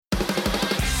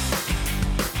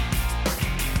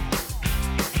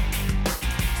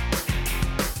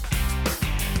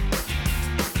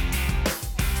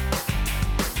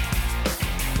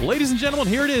Ladies and gentlemen,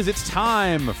 here it is. It's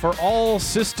time for All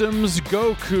Systems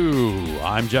Goku.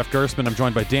 I'm Jeff Gerstmann. I'm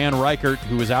joined by Dan Reichert,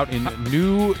 who is out in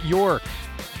New York.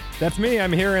 That's me.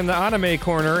 I'm here in the anime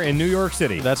corner in New York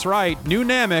City. That's right. New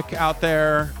Namek out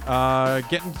there,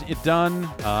 getting it done.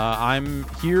 I'm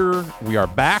here. We are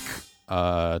back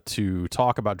to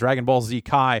talk about Dragon Ball Z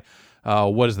Kai.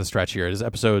 What is the stretch here? It is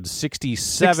episode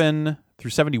 67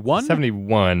 through 71?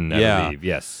 71, I believe,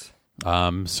 yes.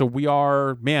 So we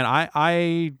are, man,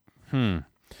 I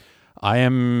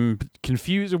am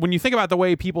confused. When you think about the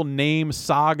way people name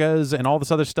sagas and all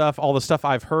this other stuff, all the stuff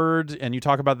I've heard, and you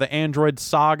talk about the Android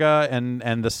saga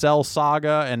and the Cell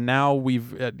saga, and now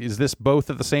is this both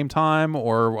at the same time,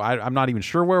 or I'm not even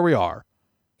sure where we are.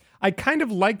 I kind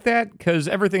of like that because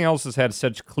everything else has had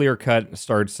such clear-cut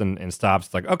starts and stops.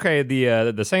 It's like, okay, the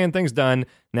Saiyan thing's done.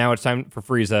 Now it's time for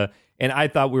Frieza. And I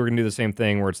thought we were going to do the same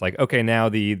thing where it's like, okay, now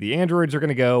the androids are going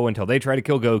to go until they try to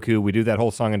kill Goku. We do that whole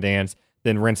song and dance,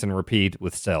 then rinse and repeat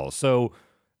with Cell. So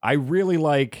I really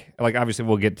like obviously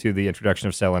we'll get to the introduction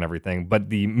of Cell and everything,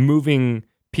 but the moving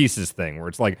pieces thing where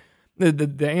it's like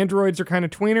the androids are kind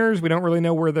of tweeners. We don't really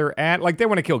know where they're at. Like, they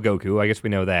want to kill Goku. I guess we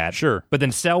know that. Sure. But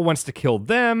then Cell wants to kill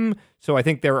them. So I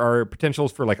think there are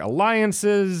potentials for like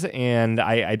alliances, and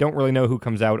I don't really know who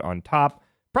comes out on top.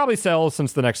 Probably Cell,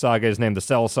 since the next saga is named the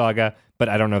Cell Saga, but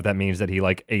I don't know if that means that he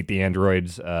ate the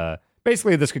androids.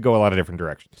 Basically, this could go a lot of different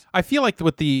directions. I feel like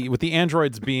with the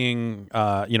androids being,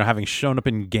 having shown up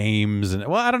in games, and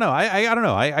I don't know. I don't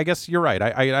know. I guess you're right.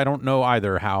 I don't know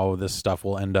either how this stuff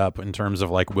will end up in terms of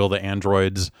will the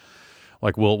androids,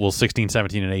 will 16,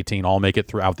 17, and 18 all make it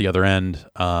throughout the other end?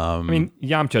 I mean,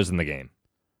 Yamcha's in the game.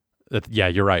 Yeah,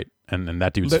 you're right, and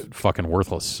that dude's fucking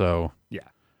worthless. So yeah,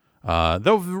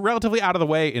 though relatively out of the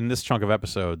way in this chunk of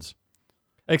episodes.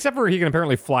 Except for he can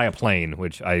apparently fly a plane,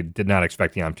 which I did not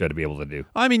expect Yamcha to be able to do.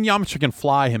 I mean, Yamcha can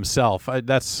fly himself.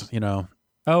 That's.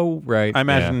 Oh, right. I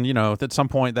imagine, at some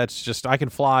point that's just, I can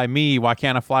fly me. Why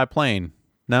can't I fly a plane?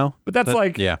 No? But that's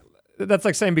that's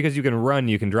like saying because you can run,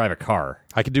 you can drive a car.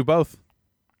 I could do both.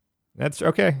 That's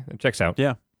okay. It checks out.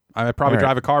 Yeah. I probably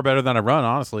drive a car better than I run,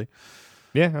 honestly.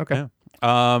 Yeah, okay.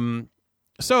 Yeah.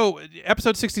 So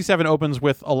episode 67 opens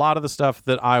with a lot of the stuff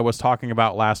that I was talking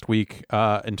about last week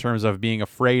in terms of being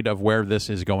afraid of where this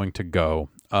is going to go.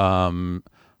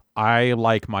 I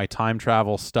like my time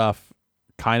travel stuff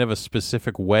kind of a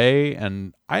specific way,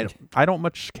 and I don't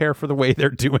much care for the way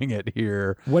they're doing it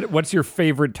here. What's your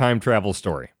favorite time travel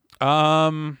story?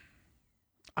 I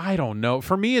don't know.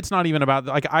 For me, it's not even about,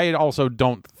 I also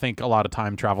don't think a lot of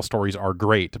time travel stories are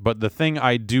great, but the thing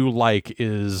I do like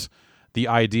is the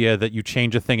idea that you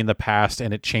change a thing in the past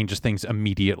and it changes things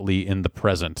immediately in the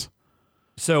present.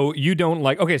 So you don't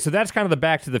like, okay, so that's kind of the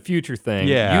Back to the Future thing.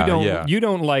 Yeah, you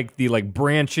don't like the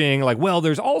branching,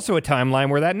 there's also a timeline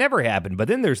where that never happened, but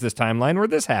then there's this timeline where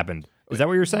this happened. Is that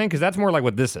what you're saying? Because that's more like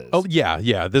what this is. Oh,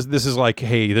 yeah. This is like,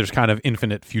 hey, there's kind of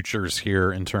infinite futures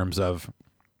here in terms of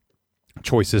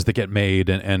choices that get made,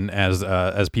 and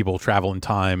as people travel in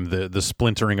time, the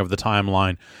splintering of the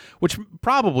timeline, which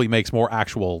probably makes more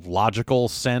actual logical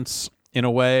sense in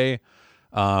a way.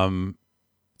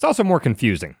 It's also more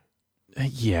confusing.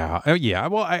 Yeah.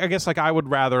 Well, I guess I would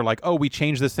rather we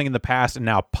changed this thing in the past and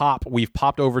now we've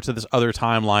popped over to this other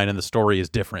timeline and the story is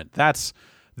different. That's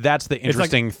the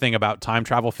interesting thing about time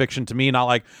travel fiction to me.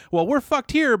 Not well, we're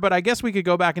fucked here, but I guess we could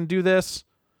go back and do this.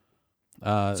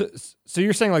 So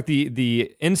you're saying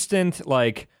the instant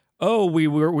we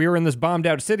were in this bombed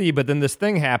out city, but then this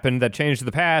thing happened that changed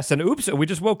the past, and oops, we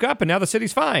just woke up and now the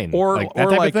city's fine, or that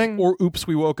type of thing? Or oops,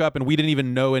 we woke up and we didn't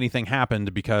even know anything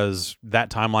happened because that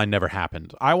timeline never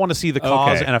happened. I want to see the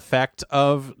cause and effect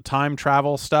of time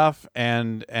travel stuff,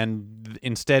 and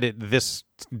instead this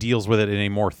deals with it in a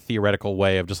more theoretical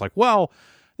way of just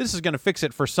this is going to fix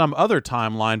it for some other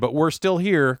timeline, but we're still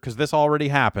here because this already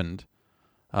happened.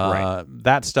 Right.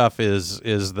 That stuff is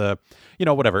the,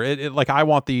 whatever. I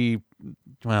want the,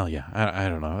 I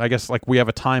don't know. I guess we have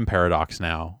a time paradox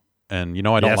now, and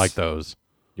I don't like those.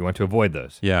 You want to avoid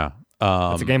those. Yeah.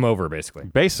 It's a game over, basically.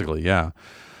 Basically, yeah.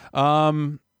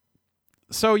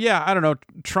 So yeah, I don't know.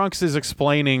 Trunks is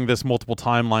explaining this multiple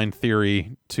timeline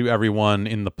theory to everyone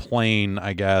in the plane,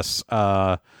 I guess.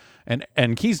 And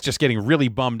he's just getting really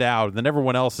bummed out, and then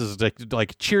everyone else is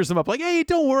cheers him up, hey,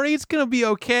 don't worry, it's gonna be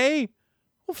okay.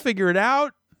 We'll figure it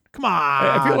out. Come on.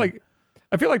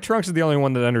 I feel like Trunks is the only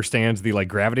one that understands the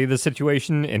gravity of the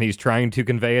situation, and he's trying to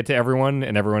convey it to everyone,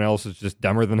 and everyone else is just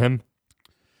dumber than him.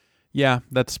 Yeah,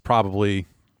 he's talking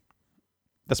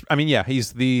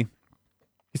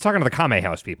to the Kame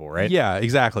House people, right? Yeah,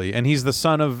 exactly. And he's the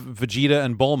son of Vegeta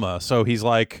and Bulma, so he's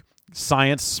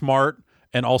science smart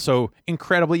and also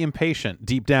incredibly impatient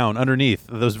deep down underneath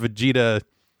those Vegeta.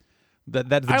 That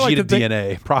Vegeta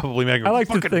DNA probably making I like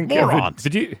to fucking think morons.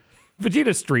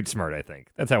 Vegeta's street smart, I think.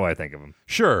 That's how I think of him.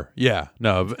 Sure, yeah,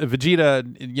 no,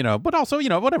 Vegeta, but also,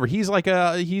 whatever. He's like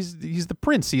he's the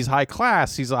prince. He's high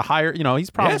class. He's a higher, he's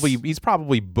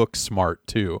probably book smart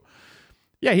too.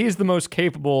 Yeah, he's the most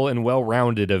capable and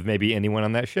well-rounded of maybe anyone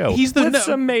on that show. He's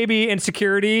some maybe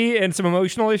insecurity and some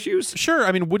emotional issues. Sure,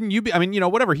 I mean, wouldn't you be? I mean,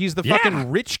 whatever. He's the fucking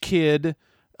rich kid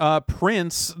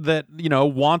prince that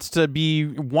wants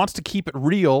to keep it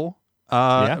real.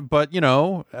 But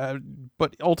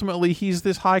but ultimately he's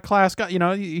this high class guy.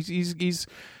 He's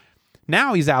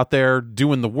now he's out there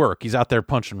doing the work. He's out there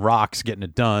punching rocks, getting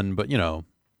it done. But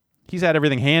he's had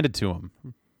everything handed to him.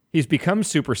 He's become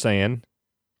Super Saiyan.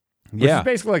 Which is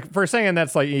basically like for Saiyan,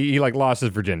 that's like he like lost his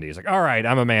virginity. He's like, all right,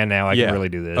 I'm a man now. I can really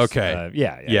do this. Okay.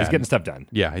 He's getting stuff done.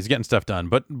 Yeah, he's getting stuff done.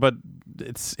 But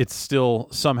it's still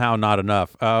somehow not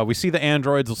enough. We see the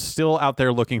androids still out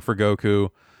there looking for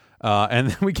Goku. And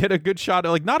then we get a good shot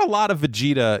of, like, not a lot of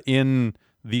Vegeta in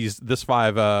this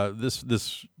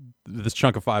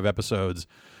chunk of 5 episodes.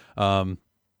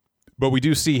 But we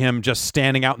do see him just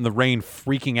standing out in the rain,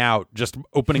 freaking out, just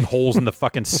opening holes in the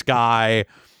fucking sky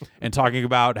and talking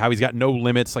about how he's got no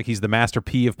limits, like he's the Master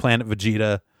P of Planet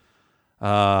Vegeta.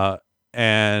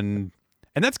 And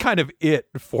that's kind of it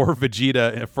for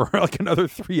Vegeta for like another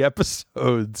 3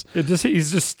 episodes.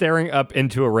 He's just staring up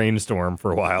into a rainstorm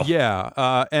for a while.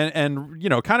 Yeah, and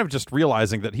kind of just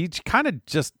realizing that he kind of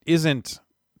just isn't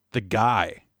the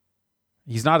guy.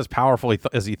 He's not as powerful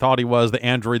as he thought he was. The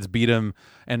androids beat him,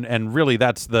 and really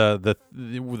that's the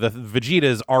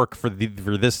Vegeta's arc for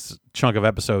this chunk of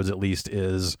episodes at least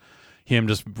is him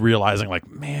just realizing, like,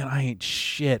 man, I ain't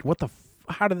shit.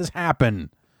 How did this happen?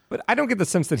 But I don't get the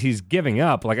sense that he's giving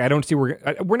up. Like, I don't see we're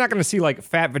not going to see like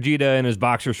fat Vegeta in his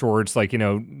boxer shorts, like,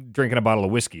 drinking a bottle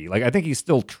of whiskey. Like, I think he's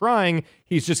still trying.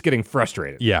 He's just getting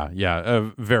frustrated. Yeah,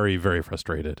 very, very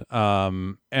frustrated.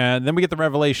 And then we get the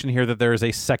revelation here that there is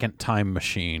a second time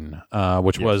machine,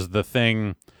 which was the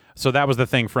thing. So that was the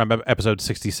thing from episode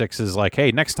 66 is like,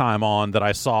 hey, next time on that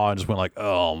I saw and just went like,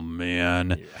 oh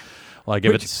man, like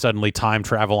if it's suddenly time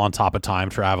travel on top of time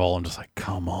travel, I'm just like,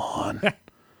 come on.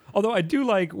 Although I do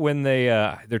like when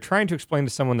they're trying to explain to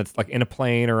someone that's like in a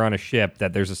plane or on a ship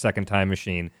that there's a second time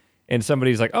machine, and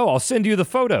somebody's like, "Oh, I'll send you the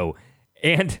photo,"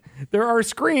 and there are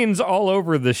screens all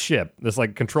over the ship, this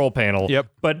like control panel. Yep.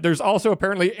 But there's also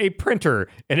apparently a printer,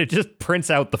 and it just prints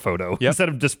out the photo instead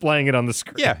of displaying it on the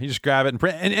screen. Yeah, you just grab it and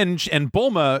print. And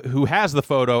Bulma, who has the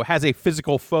photo, has a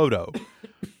physical photo.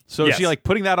 So is she like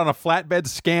putting that on a flatbed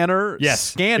scanner,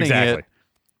 scanning it.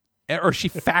 Or is she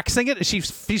faxing it? She's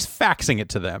faxing it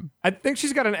to them. I think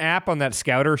she's got an app on that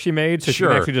scouter she made, so she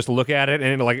can actually just look at it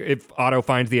and it auto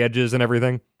finds the edges and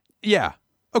everything. Yeah.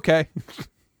 Okay.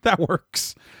 That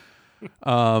works.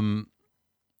 And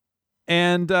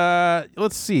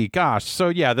let's see. Gosh. So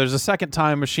yeah, there's a second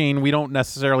time machine. We don't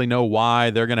necessarily know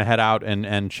why. They're going to head out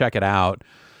and check it out.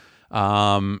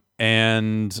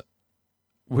 And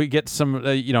we get some,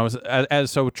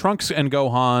 so Trunks and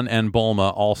Gohan and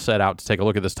Bulma all set out to take a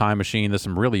look at this time machine. There's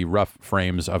some really rough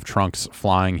frames of Trunks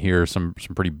flying here, some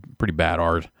pretty bad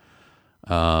art.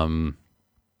 And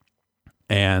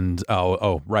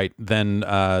right then,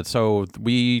 so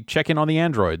we check in on the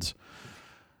androids.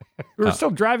 We're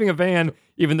still driving a van,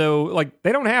 even though like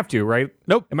they don't have to, right?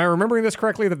 Nope. Am I remembering this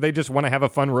correctly? That they just want to have a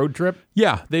fun road trip?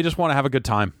 Yeah, they just want to have a good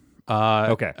time.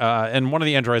 Okay. And one of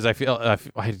the androids, I feel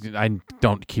I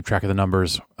don't keep track of the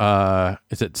numbers.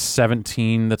 Is it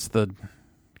 17? That's the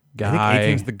guy. I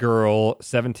think 18's the girl,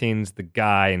 17's the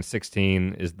guy, and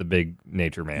 16 is the big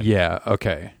nature man. Yeah.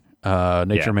 Okay.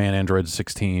 Nature man, android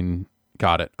 16.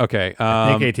 Got it. Okay.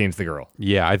 I think 18's the girl.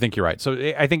 Yeah, I think you're right.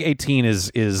 So I think 18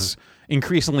 is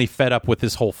increasingly fed up with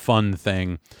this whole fun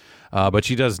thing. But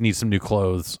she does need some new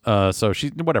clothes. So she,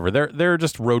 whatever. They're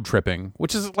just road tripping,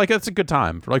 which is like, that's a good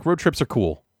time. Like, road trips are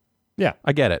cool. Yeah,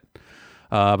 I get it.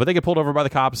 But they get pulled over by the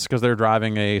cops because they're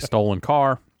driving a stolen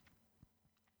car.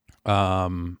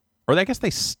 Or I guess they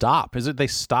stop. Is it they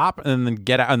stop and then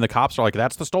get out and the cops are like,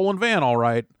 that's the stolen van, all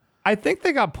right. I think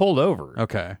they got pulled over.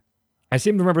 Okay. I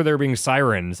seem to remember there being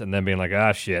sirens and then being like,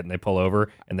 ah, shit, and they pull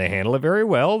over and they handle it very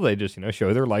well. They just,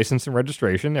 show their license and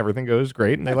registration. Everything goes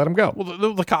great, and they let them go.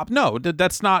 Well, the cop, no,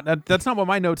 that's not what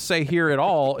my notes say here at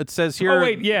all. It says here. Oh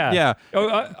wait, yeah, yeah.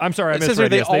 Oh, I'm sorry, I misread. It says here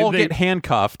they all get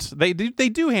handcuffed. They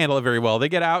do handle it very well. They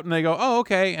get out and they go, oh,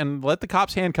 okay, and let the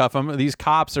cops handcuff them. These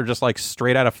cops are just like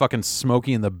straight out of fucking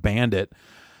Smokey and the Bandit.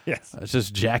 Yes, It's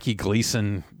just Jackie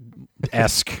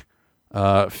Gleason-esque.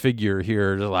 figure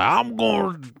here. Just like, I'm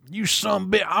going to, you some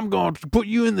bit, I'm going to put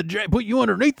you in the jail, put you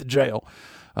underneath the jail.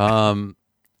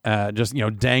 Just,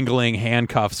 dangling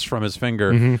handcuffs from his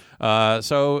finger. Mm-hmm.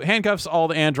 So handcuffs all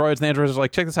the androids, and the androids are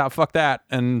like, check this out, fuck that,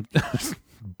 and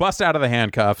bust out of the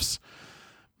handcuffs.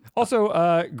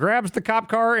 Also, grabs the cop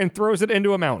car and throws it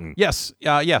into a mountain. Yes.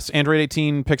 Android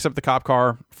 18 picks up the cop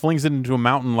car, flings it into a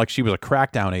mountain like she was a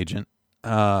crackdown agent.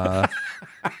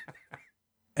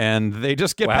 And they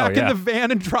just get back in the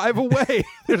van and drive away.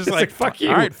 They're just like, fuck you.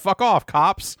 All right, fuck off,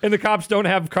 cops. And the cops don't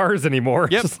have cars anymore.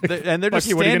 Yep. Like, and they're just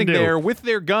standing there with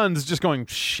their guns just going,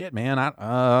 shit, man,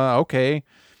 okay.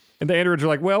 And the androids are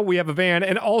like, well, we have a van,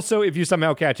 and also if you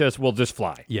somehow catch us, we'll just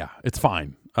fly. Yeah, it's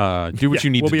fine. Do what you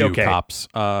need to do, okay. Cops.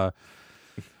 So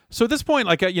at this point,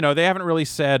 they haven't really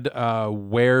said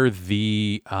where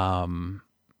the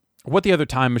what the other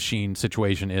time machine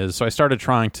situation is. So I started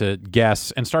trying to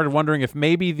guess and started wondering if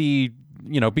maybe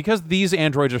because these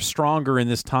androids are stronger in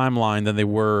this timeline than they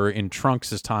were in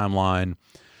Trunks' timeline.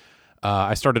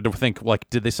 I started to think,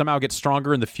 did they somehow get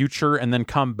stronger in the future and then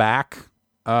come back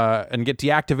and get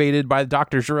deactivated by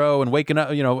Dr. Gero and waking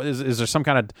up? Is there some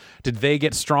kind of, did they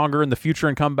get stronger in the future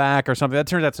and come back or something? That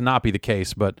turns out to not be the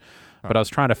case, but I was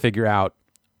trying to figure out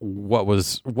what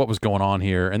was going on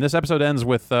here. And this episode ends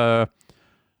with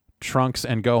Trunks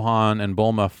and Gohan and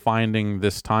Bulma finding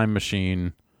this time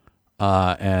machine,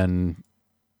 and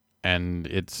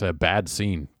it's a bad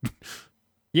scene.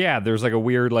 Yeah, there's like a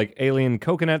weird alien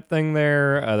coconut thing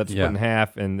there that's split in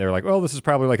half, and they're like, "Oh, this is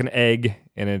probably like an egg,"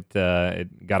 and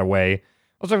it got away.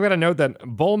 Also, I've got to note that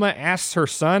Bulma asks her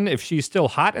son if she's still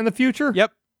hot in the future.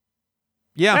 Yep.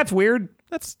 Yeah, that's weird.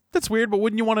 That's weird, but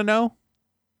wouldn't you want to know?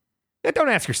 Yeah, don't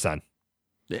ask your son.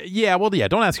 Yeah, well,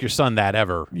 don't ask your son that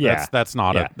ever. Yeah, that's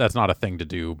not a thing to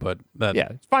do. But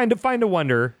it's fine to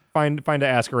wonder, fine to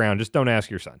ask around. Just don't ask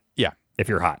your son. Yeah, if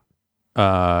you're hot.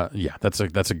 Yeah, that's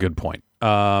a good point.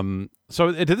 So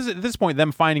at this point,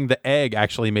 them finding the egg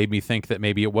actually made me think that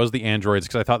maybe it was the androids,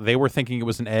 because I thought they were thinking it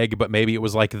was an egg, but maybe it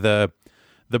was like the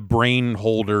brain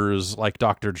holders like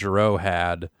Dr. Gero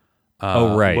had.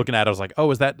 Right. Looking at it, I was like,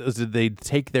 did they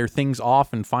take their things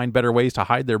off and find better ways to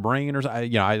hide their brain? Or I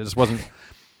just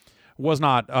was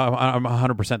not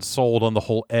 100% sold on the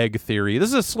whole egg theory. This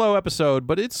is a slow episode,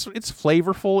 but it's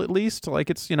flavorful at least.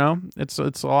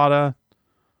 It's a lot of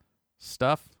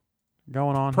stuff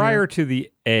going on. Prior to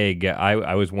the egg,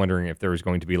 I was wondering if there was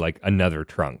going to be another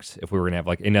Trunks, if we were going to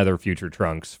have another future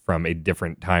Trunks from a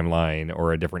different timeline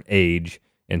or a different age,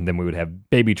 and then we would have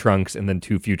baby Trunks and then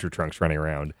two future Trunks running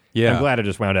around. Yeah, I'm glad it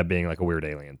just wound up being a weird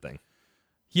alien thing.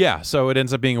 Yeah, so it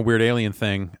ends up being a weird alien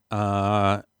thing.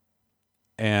 And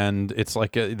it's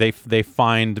they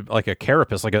find a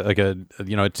carapace,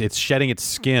 it's shedding its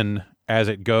skin as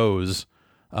it goes.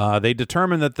 They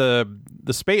determine that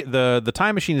the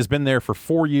time machine has been there for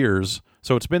 4 years,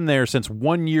 so it's been there since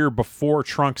 1 year before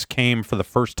Trunks came for the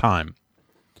first time.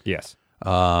 Yes.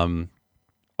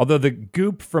 Although the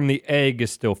goop from the egg is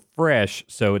still fresh,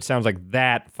 so it sounds like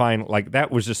that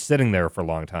that was just sitting there for a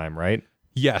long time, right?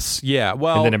 Yes. Yeah.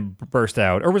 Well, and then it burst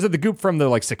out, or was it the goop from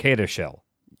the cicada shell?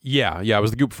 Yeah, it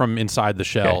was the goop from inside the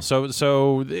shell. Okay.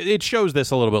 So it shows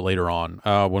this a little bit later on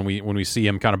when we see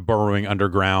him kind of burrowing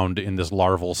underground in this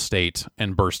larval state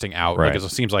and bursting out. Right. Because it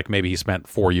seems like maybe he spent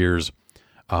 4 years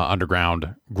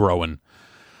underground growing.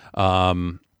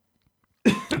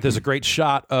 There's a great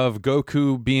shot of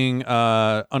Goku being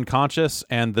unconscious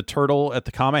and the turtle at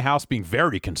the Kame house being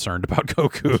very concerned about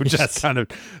Goku, just kind of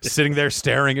sitting there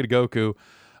staring at Goku.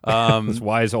 This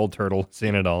wise old turtle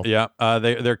seeing it all. Yeah,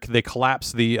 they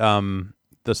collapse the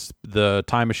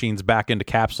time machines back into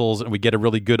capsules, and we get a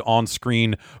really good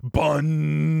on-screen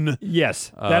bun.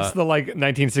 Yes, that's the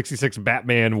 1966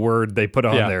 Batman word they put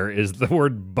on there is the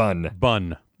word bun.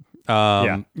 Bun.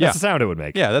 That's the sound it would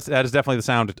make. Yeah, that is definitely the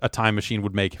sound a time machine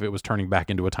would make if it was turning back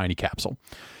into a tiny capsule.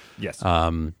 Yes.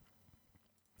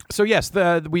 So yes,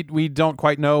 we don't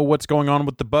quite know what's going on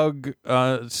with the bug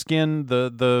skin,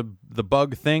 the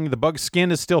bug thing. The bug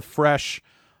skin is still fresh,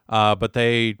 but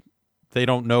they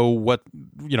don't know what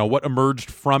emerged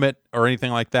from it or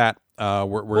anything like that.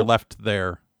 We're left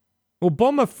there. Well,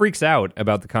 Bulma freaks out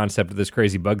about the concept of this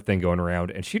crazy bug thing going around,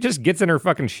 and she just gets in her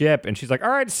fucking ship, and she's like, all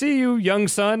right, see you, young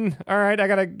son. All right, I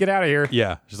gotta get out of here.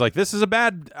 Yeah, she's like, this is a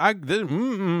bad...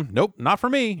 nope, not for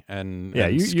me. And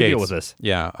you deal with this.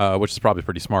 Yeah, which is probably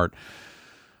pretty smart.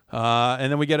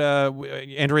 And then we get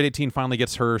Android 18 finally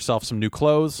gets herself some new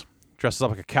clothes, dresses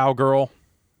up like a cowgirl.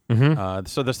 Mm-hmm.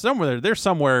 So they're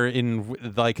somewhere in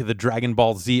the Dragon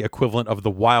Ball Z equivalent of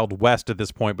the Wild West at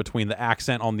this point, between the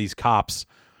accent on these cops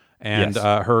and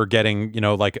her getting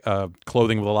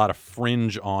clothing with a lot of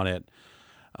fringe on it.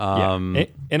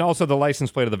 And also the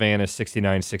license plate of the van is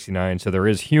 6969, so there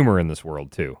is humor in this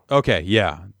world too. Okay,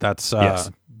 yeah, that's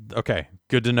Yes. okay.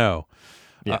 Good to know.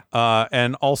 Yeah.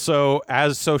 And also,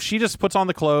 so she just puts on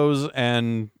the clothes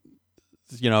and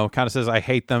kind of says, "I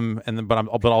hate them," and then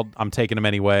I'm taking them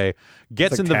anyway.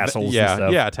 Gets like in the tassels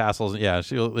and stuff. Tassels. Yeah,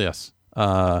 yes.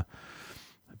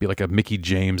 Be like a Mickey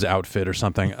James outfit or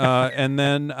something. And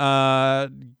then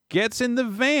gets in the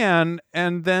van,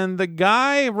 and then the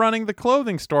guy running the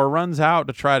clothing store runs out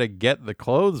to try to get the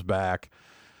clothes back,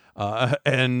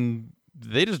 and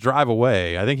they just drive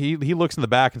away. I think he looks in the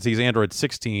back and sees Android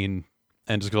 16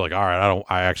 and just goes like, all right,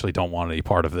 I actually don't want any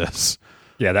part of this.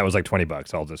 Yeah, that was like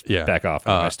 $20. I'll just back off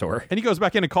in my store. And he goes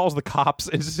back in and calls the cops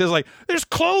and just says like, there's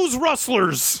clothes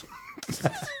rustlers.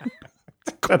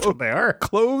 That's what they are.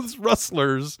 Clothes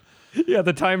rustlers. Yeah,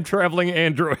 the time traveling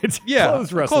androids. Yeah,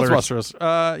 Clothes rustlers. Clothes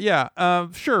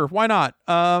rustlers. Sure, why not?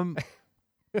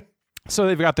 So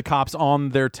they've got the cops on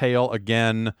their tail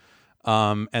again,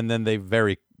 and then they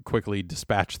very quickly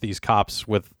dispatch these cops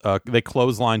with they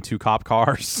clothesline 2 cop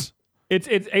cars. It's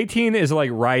 18 is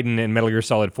like Raiden in Metal Gear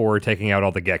Solid 4 taking out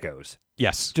all the geckos.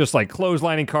 Yes, just like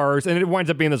clotheslining cars, and it winds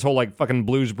up being this whole like fucking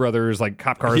Blues Brothers like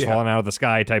cop cars falling out of the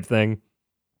sky type thing.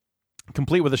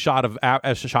 Complete with a shot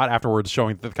afterwards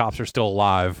showing that the cops are still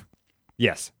alive.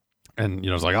 Yes, and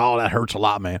it's like, oh, that hurts a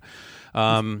lot, man.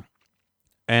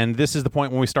 And this is the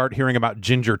point when we start hearing about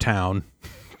Ginger Town.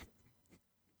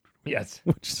 Yes,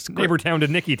 which is neighbor town to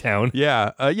Nicky Town.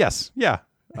 Yeah. Yes. Yeah.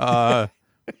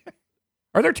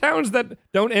 Are there towns that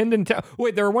don't end in town?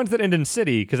 Wait, there are ones that end in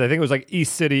city, because I think it was like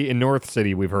East City and North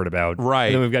City we've heard about. Right.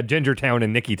 And then we've got Ginger Town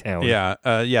and Nicky Town. Yeah.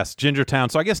 Yes, Ginger Town.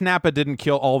 So I guess Napa didn't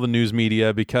kill all the news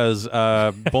media because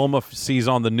Bulma sees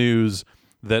on the news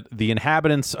that the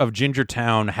inhabitants of Ginger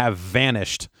Town have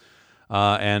vanished.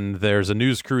 And there's a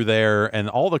news crew there,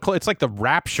 and it's like the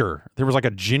rapture. There was like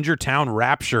a Ginger Town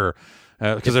rapture.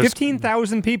 Because there's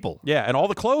 15,000 people. Yeah, and all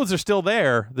the clothes are still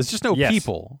there. There's just no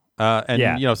people. So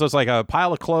it's like a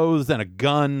pile of clothes and a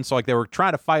gun. So like they were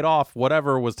trying to fight off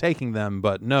whatever was taking them,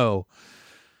 but no.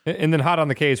 And then hot on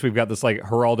the case, we've got this like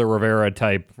Geraldo Rivera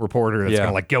type reporter that's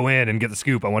gonna like go in and get the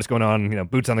scoop on what's going on.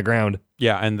 Boots on the ground.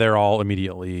 Yeah, and they're all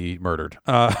immediately murdered.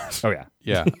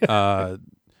 Yeah.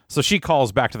 So she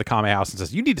calls back to the Kame house and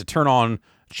says, "You need to turn on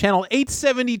channel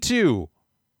 872."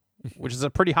 Which is a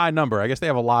pretty high number. I guess they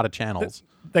have a lot of channels.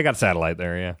 They got satellite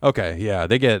there, yeah. Okay, yeah.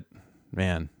 They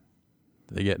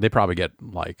probably get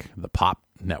like the pop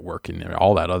network and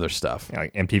all that other stuff. Yeah,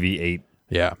 like MTV 8.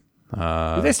 Yeah.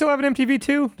 Do they still have an MTV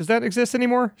 2? Does that exist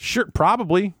anymore? Sure,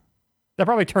 probably. That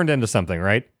probably turned into something,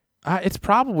 right? It's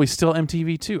probably still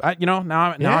MTV 2.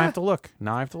 Now I have to look.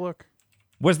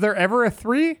 Was there ever a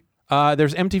 3?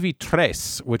 There's MTV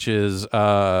Tres, which is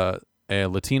a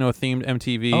Latino-themed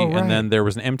MTV, right. And then there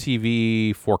was an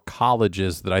MTV for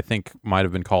colleges that I think might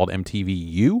have been called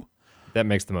MTVU. That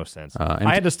makes the most sense.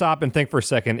 I had to stop and think for a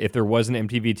second if there was an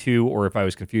MTV2 or if I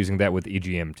was confusing that with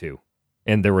EGM2.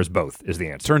 And there was both, is the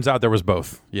answer. Turns out there was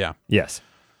both, yeah. Yes.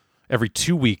 Every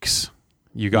 2 weeks,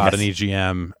 you got an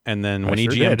EGM, and then when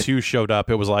EGM2 showed up,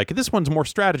 it was like, this one's more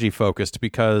strategy-focused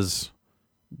because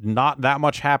not that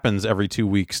much happens every 2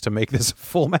 weeks to make this a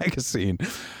full magazine.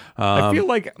 I feel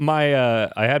like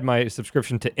I had my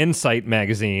subscription to Insight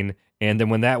magazine, and then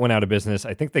when that went out of business,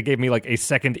 I think they gave me like a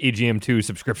second EGM2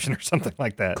 subscription or something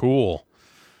like that. Cool.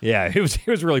 Yeah, it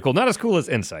was really cool. Not as cool as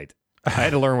Insight. I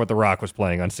had to learn what The Rock was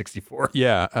playing on 64.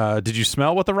 Yeah. Did you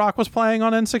smell what The Rock was playing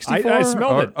on N64? I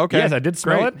smelled it. Okay. Yes, I did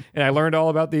smell it, and I learned all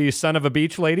about the Son of a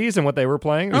Beach ladies and what they were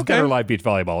playing. It was Dead or Alive Beach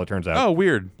Volleyball, it turns out. Oh,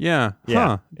 weird. Yeah. Yeah.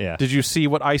 Huh. Yeah. Did you see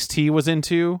what Ice-T was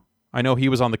into? I know he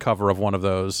was on the cover of one of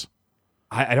those.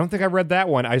 I don't think I read that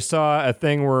one. I saw a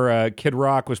thing where Kid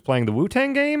Rock was playing the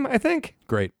Wu-Tang game, I think.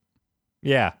 Great.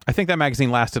 Yeah. I think that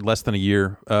magazine lasted less than a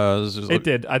year. It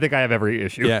did. I think I have every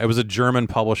issue. Yeah, it was a German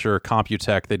publisher,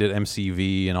 Computech. They did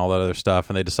MCV and all that other stuff,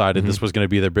 and they decided this was going to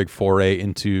be their big foray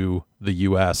into the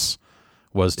U.S.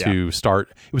 was to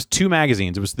start. It was 2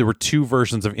 magazines. There were 2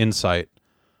 versions of Insight.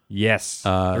 Yes.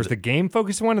 There was the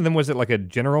game-focused one, and then was it like a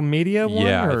general media one?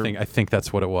 Yeah, or? I think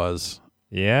that's what it was.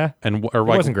 Yeah, and it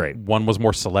wasn't great. One was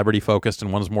more celebrity focused,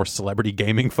 and one was more celebrity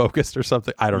gaming focused, or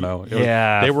something. I don't know.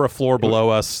 They were a floor below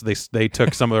us. They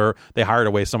took they hired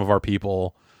away some of our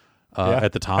people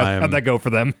at the time. How'd that go for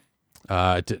them?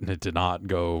 It did not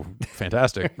go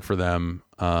fantastic for them.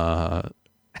 It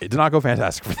did not go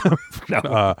fantastic for them.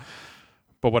 No.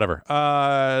 But whatever.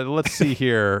 Let's see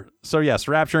here. So yes,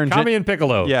 Rapture and Kami and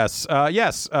Piccolo. Yes. So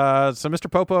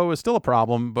Mr. Popo is still a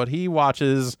problem, but he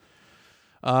watches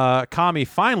Kami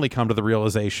finally come to the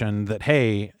realization that,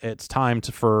 hey, it's time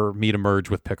for me to merge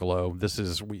with Piccolo. This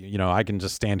is, I can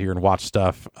just stand here and watch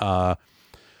stuff.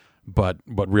 But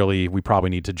really, we probably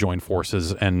need to join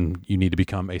forces, and you need to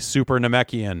become a Super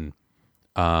Namekian.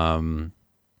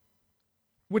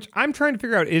 Which I'm trying to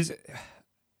figure out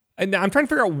and I'm trying to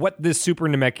figure out what this Super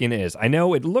Namekian is. I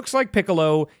know it looks like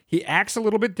Piccolo. He acts a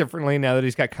little bit differently now that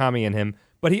he's got Kami in him.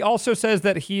 But he also says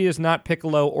that he is not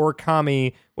Piccolo or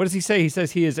Kami. What does he say? He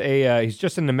says he is he's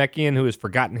just a Namekian who has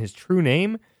forgotten his true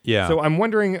name. Yeah. So I'm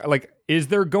wondering, is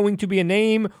there going to be a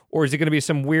name, or is it going to be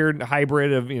some weird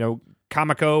hybrid of,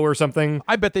 Kamiko or something?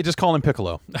 I bet they just call him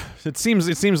Piccolo. It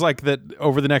seems like that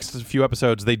over the next few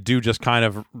episodes they do just kind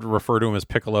of refer to him as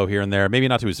Piccolo here and there. Maybe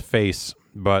not to his face,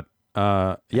 but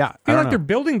yeah. I feel like they're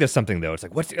building to something though. It's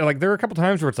like there are a couple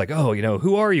times where it's like, oh,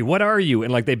 who are you? What are you?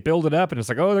 And they build it up, and it's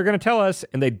like, oh, they're going to tell us,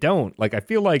 and they don't. I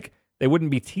feel like they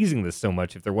wouldn't be teasing this so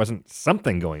much if there wasn't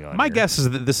something going on. My guess is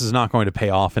that this is not going to pay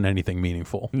off in anything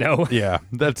meaningful. No. Yeah,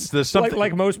 there's something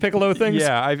like most Piccolo things.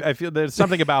 Yeah, I feel there's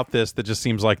something about this that just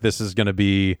seems like this is going to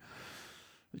be,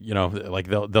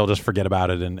 they'll just forget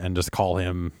about it and just call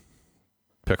him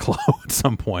Piccolo at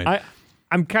some point.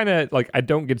 I'm kind of I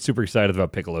don't get super excited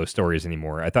about Piccolo stories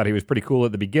anymore. I thought he was pretty cool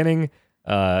at the beginning,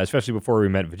 especially before we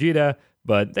met Vegeta,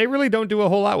 but they really don't do a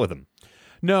whole lot with him.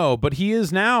 No, but he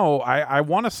is now, I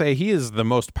want to say he is the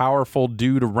most powerful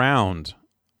dude around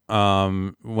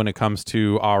when it comes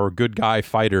to our good guy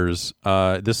fighters.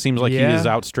 This seems like he is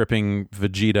outstripping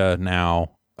Vegeta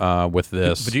now with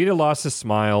this. Vegeta lost his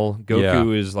smile.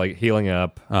 Goku is healing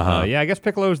up. I guess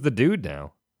Piccolo's the dude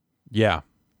now. Yeah.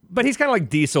 But he's kind of like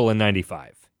Diesel in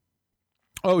 95.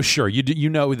 Oh, sure. You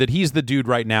know that he's the dude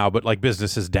right now, but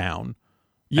business is down.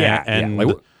 Yeah.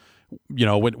 And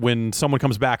when someone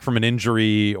comes back from an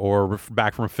injury or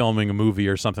back from filming a movie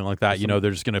or something like that,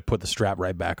 they're just going to put the strap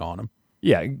right back on him.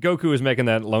 Yeah, Goku is making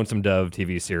that Lonesome Dove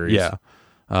TV series. Yeah.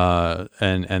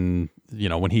 And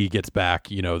when he gets back,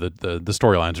 the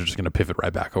storylines are just going to pivot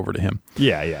right back over to him.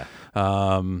 Yeah.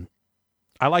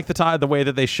 I like the way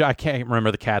that they I can't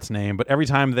remember the cat's name, but every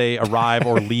time they arrive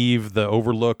or leave the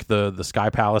Overlook, the Sky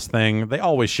Palace thing, they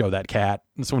always show that cat.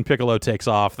 And so when Piccolo takes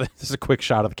off, there's a quick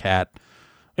shot of the cat.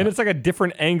 And it's a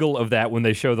different angle of that when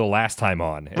they show the last time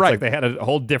on. It's right. They had a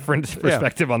whole different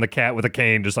perspective on the cat with a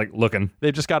cane, just looking.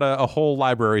 They've just got a whole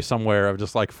library somewhere of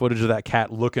just footage of that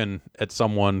cat looking at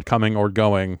someone coming or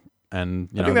going. And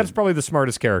I think that's probably the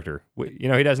smartest character. He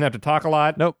doesn't have to talk a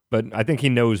lot. Nope. But I think he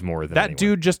knows more than anyone.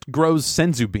 Dude just grows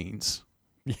senzu beans.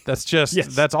 That's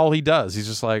just that's all he does. He's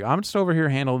just I'm just over here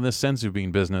handling this senzu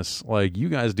bean business. You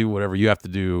guys do whatever you have to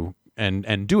do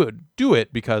and do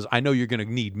it because I know you're going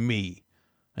to need me.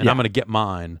 And I'm going to get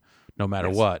mine no matter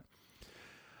what.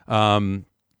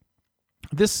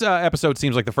 This episode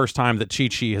seems like the first time that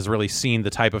Chi-Chi has really seen the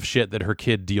type of shit that her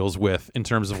kid deals with in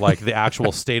terms of the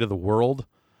actual state of the world.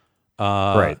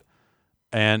 Right.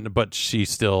 But she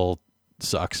still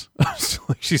sucks.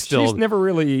 She's never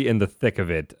really in the thick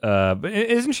of it. But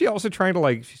isn't she also trying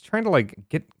to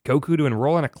get Goku to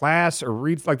enroll in a class or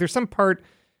read there's some part,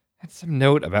 I had some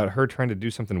note about her trying to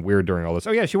do something weird during all this.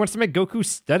 Oh yeah, she wants to make Goku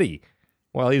study.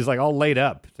 Well, he's all laid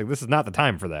up. It's this is not the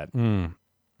time for that.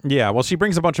 Yeah, well, she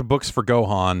brings a bunch of books for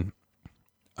Gohan,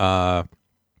 and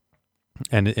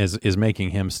is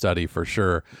making him study for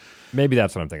sure. Maybe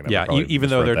that's what I'm thinking of. Yeah, even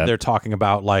though they're talking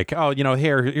about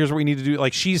here's what we need to do.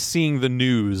 She's seeing the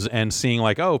news and seeing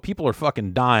oh, people are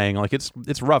fucking dying.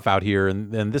 It's rough out here,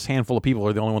 and this handful of people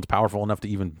are the only ones powerful enough to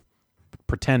even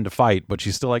pretend to fight. But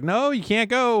she's still no, you can't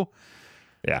go.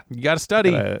 Yeah, you got to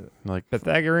study.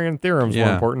 Pythagorean theorem's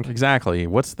more important. Exactly.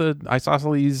 What's the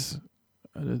isosceles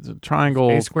triangle?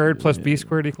 A squared plus B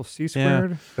squared equals C squared.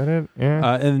 Yeah. Is that it?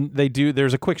 Yeah. And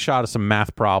there's a quick shot of some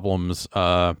math problems.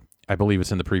 I believe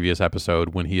it's in the previous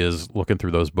episode when he is looking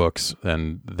through those books,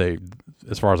 and they,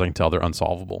 as far as I can tell, they're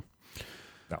unsolvable.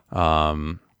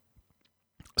 No.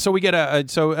 So we get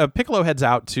Piccolo heads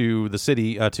out to the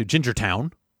city, to Ginger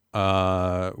Town,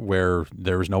 where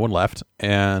there is no one left,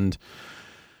 and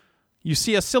you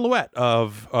see a silhouette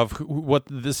of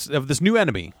this new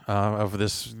enemy, of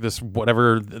this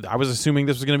whatever. I was assuming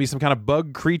this was going to be some kind of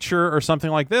bug creature or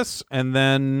something like this, and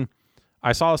then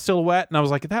I saw a silhouette and I was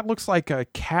like, that looks like a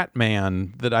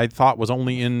Catman that I thought was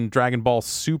only in Dragon Ball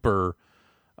Super,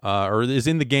 or is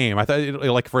in the game. I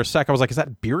thought for a sec I was like, is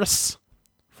that Beerus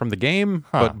from the game?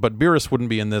 Huh. But Beerus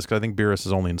wouldn't be in this because I think Beerus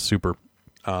is only in Super.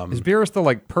 Is Beerus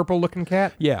the purple looking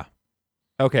cat? Yeah.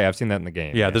 Okay, I've seen that in the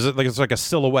game. Yeah, there's it's like a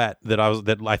silhouette that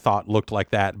I thought looked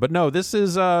like that, but no, this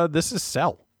is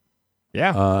Cell.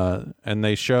 Yeah, and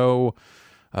they show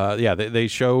they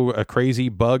show a crazy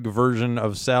bug version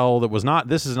of Cell that was not.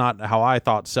 This is not how I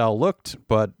thought Cell looked,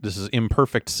 but this is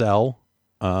imperfect Cell.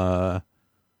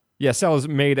 Yeah, Cell has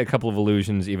made a couple of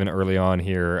allusions even early on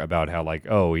here about how, like,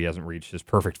 oh, he hasn't reached his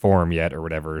perfect form yet or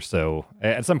whatever. So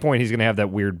at some point, he's going to have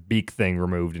that weird beak thing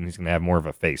removed, and he's going to have more of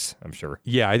a face, I'm sure.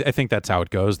 Yeah, I think that's how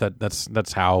it goes.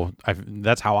 That's how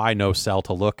I know Cell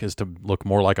to look, is to look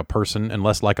more like a person and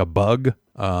less like a bug.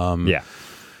 Yeah.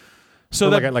 So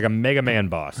like a Mega Man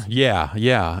boss. Yeah.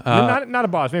 Not a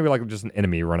boss, maybe like just an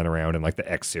enemy running around in like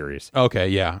the X series. Okay,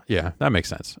 yeah, that makes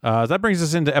sense. That brings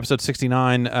us into episode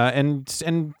 69,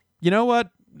 and you know what?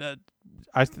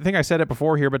 I think I said it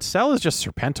before here, but Cell is just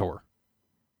Serpentor.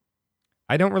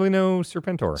 I don't really know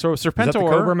Serpentor. So Serpentor, is that the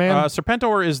Cobra Man?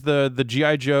 Serpentor is the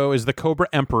G.I. Joe, is the Cobra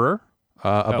Emperor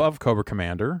above Cobra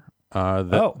Commander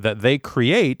that they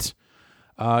create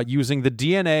using the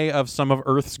DNA of some of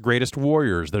Earth's greatest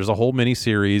warriors. There's a whole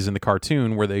miniseries in the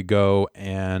cartoon where they go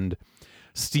and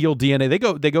steal DNA.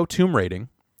 They go tomb raiding.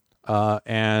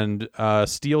 And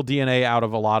steal DNA out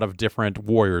of a lot of different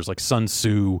warriors like Sun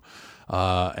Tzu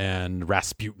and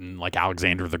Rasputin, like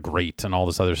Alexander the Great and all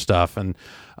this other stuff. And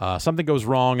something goes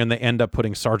wrong and they end up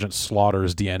putting Sergeant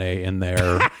Slaughter's DNA in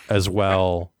there as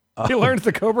well. He learns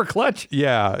the Cobra Clutch?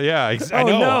 Yeah. I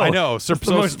know. It's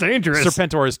the most dangerous.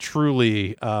 Serpentor is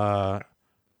truly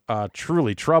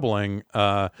troubling.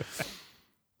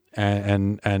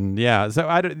 And yeah, so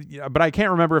but I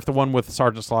can't remember if the one with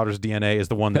Sergeant Slaughter's DNA is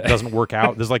the one that doesn't work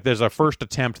out. There's a first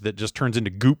attempt that just turns into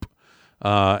goop,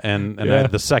 and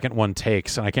the second one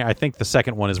takes. And I think the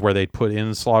second one is where they put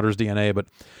in Slaughter's DNA. But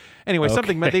anyway,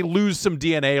 they lose some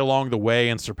DNA along the way,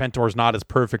 and Serpentor's not as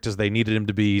perfect as they needed him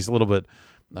to be. He's a little bit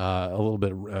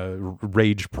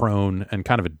rage prone and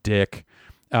kind of a dick,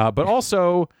 but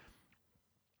also.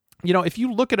 You know, if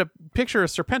you look at a picture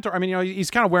of Serpentor, I mean, you know, he's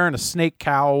kind of wearing a snake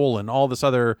cowl and all this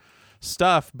other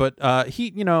stuff, but he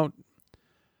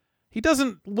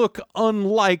doesn't look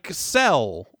unlike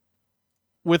Cell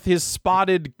with his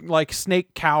spotted like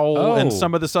snake cowl and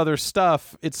some of this other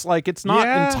stuff. It's like it's not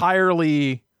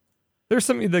entirely. There's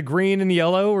the green and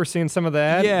yellow. We're seeing some of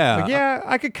that. Yeah,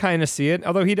 I could kind of see it.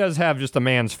 Although he does have just a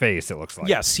man's face. It looks like.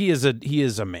 Yes, he is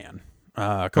a man.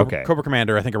 Cobra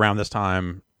Commander, I think around this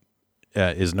time. He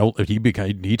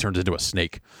turns into a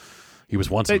snake. He was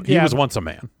once a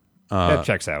man. That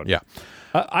checks out. Yeah.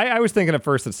 I was thinking at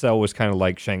first that Cell was kind of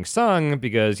like Shang Tsung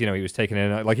because he was taken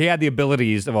in, like he had the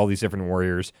abilities of all these different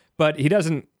warriors, but he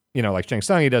doesn't, like Shang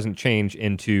Tsung, he doesn't change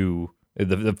into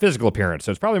the physical appearance.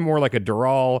 So it's probably more like a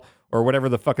Dural or whatever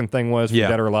the fucking thing was from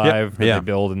Dead or Alive that they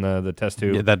build in the test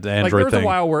tube. Yeah, that Android thing.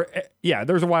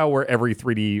 There's a while where every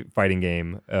 3D fighting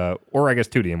game, or I guess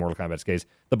 2D in Mortal Kombat's case,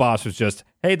 the boss was just,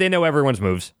 hey, they know everyone's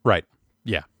moves. Right.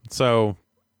 Yeah. So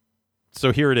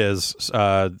here it is.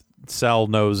 Cell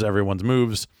knows everyone's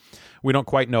moves. We don't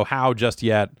quite know how just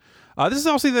yet. This is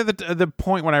also the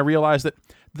point when I realized that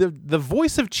the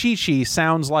voice of Chi-Chi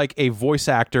sounds like a voice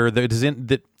actor that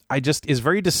is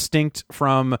very distinct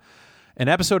from an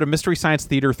episode of Mystery Science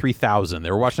Theater 3000. They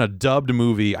were watching a dubbed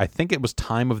movie. I think it was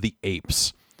Time of the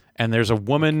Apes. And there's a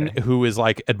woman who is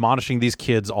like admonishing these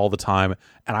kids all the time.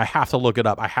 And I have to look it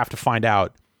up. I have to find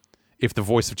out if the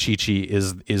voice of Chi-Chi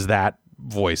is that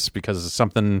voice, because it's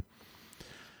something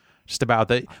just about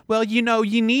that. Well, you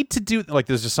need to do, like,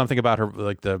 there's just something about her,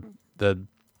 like the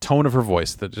tone of her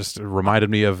voice that just reminded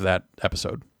me of that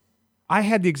episode. I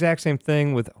had the exact same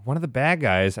thing with one of the bad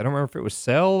guys. I don't remember if it was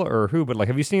Cell or who, but like,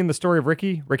 have you seen the story of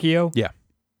Riccio? Yeah.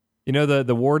 You know,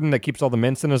 the warden that keeps all the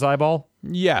mints in his eyeball?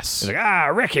 Yes. He's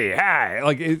like, Ricky, hi.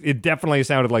 Like, it definitely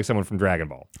sounded like someone from Dragon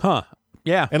Ball. Huh.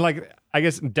 Yeah. And like, I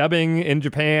guess dubbing in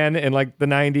Japan in like the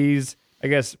 90s, I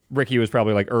guess Ricky was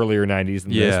probably like earlier 90s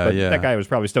than this, but that guy was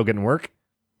probably still getting work.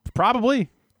 Probably.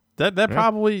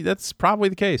 That's probably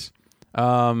the case.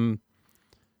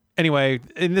 Anyway,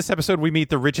 in this episode, we meet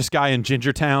the richest guy in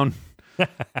Gingertown.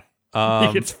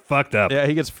 He gets fucked up. Yeah,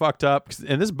 he gets fucked up.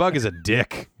 And this bug is a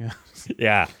dick.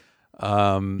 Yeah.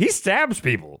 He stabs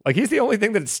people. Like, he's the only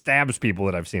thing that stabs people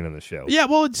that I've seen in the show. Yeah,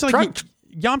 well, it's like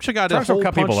Yamcha got a hole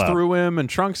punch through him, and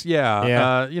Trunks,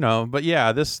 but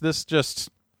yeah, this just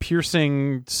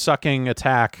piercing, sucking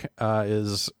attack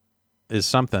is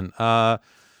something.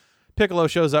 Piccolo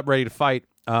shows up ready to fight,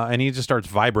 and he just starts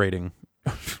vibrating.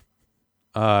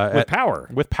 With power.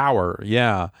 With power,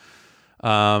 yeah.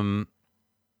 And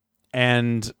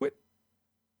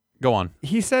go on.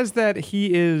 He says that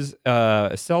he is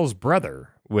Cell's brother,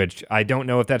 which I don't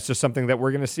know if that's just something that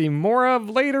we're going to see more of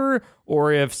later,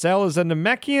 or if Cell is a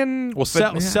Namekian. Well,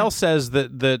 Cell says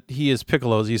that he is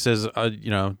Piccolo's. He says,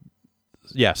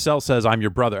 Cell says, I'm your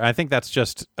brother. I think that's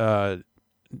just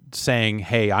saying,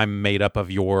 "Hey, I'm made up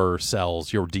of your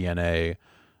cells, your DNA.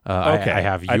 Okay. I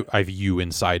have you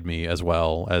inside me as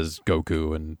well as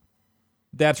Goku." And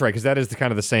that's right, because that is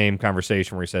kind of the same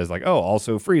conversation where he says like, "Oh,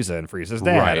 also Frieza and Frieza's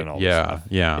dad and all this stuff."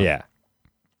 Yeah.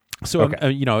 So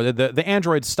the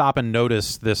androids stop and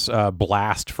notice this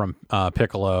blast from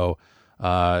Piccolo.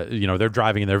 They're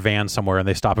driving in their van somewhere and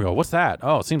they stop and go, "What's that?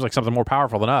 Oh, it seems like something more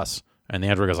powerful than us." And the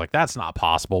android goes like, "That's not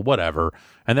possible, whatever."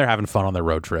 And they're having fun on their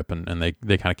road trip and they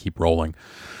kind of keep rolling.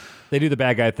 They do the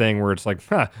bad guy thing where it's like,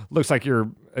 looks like you're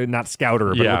not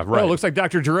Scouter, but looks like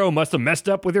Dr. Gero must have messed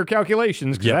up with your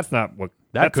calculations, because that's not what...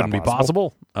 That couldn't be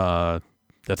possible.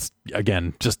 That's,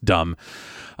 again, just dumb.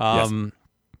 Yes.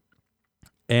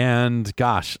 And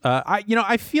gosh,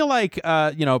 I feel like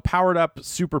powered up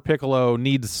Super Piccolo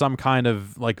needs some kind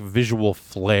of like visual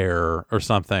flair or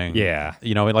something. Yeah,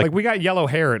 like we got yellow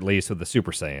hair at least with the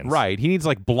Super Saiyans. Right, he needs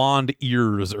like blonde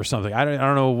ears or something. I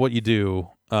don't know what you do.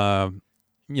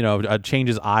 Change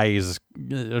his eyes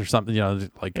or something.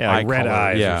 Like eye red color.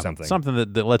 eyes or something. Something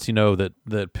that lets you know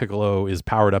that Piccolo is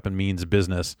powered up and means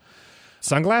business.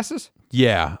 Sunglasses?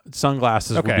 Yeah,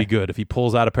 sunglasses would be good if he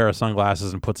pulls out a pair of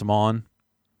sunglasses and puts them on.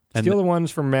 Steal the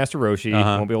ones from Master Roshi.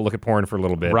 Won't be able to look at porn for a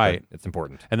little bit. Right. It's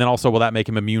important. And then also, will that make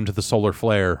him immune to the solar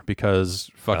flare? Because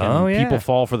people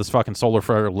fall for this fucking solar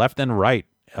flare left and right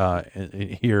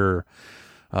here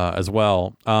as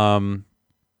well. I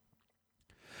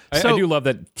do love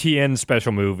that Tien's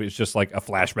special move is just like a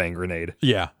flashbang grenade.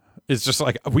 Yeah. It's just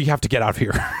like, we have to get out of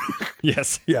here.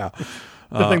 Yes. Yeah.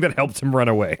 The thing that helped him run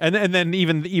away. And then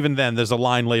even then, there's a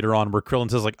line later on where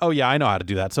Krillin says like, "Oh yeah, I know how to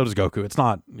do that. So does Goku. It's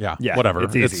not, whatever.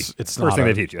 It's easy. It's first thing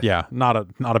they teach you. Yeah, not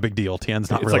a big deal.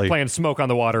 Tien's not it's really. It's like playing Smoke on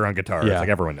the Water on guitar. Yeah. It's like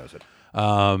everyone knows it.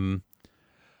 So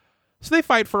they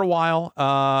fight for a while,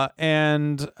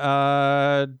 and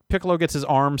Piccolo gets his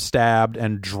arm stabbed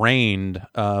and drained,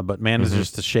 but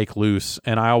manages to shake loose.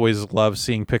 And I always love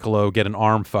seeing Piccolo get an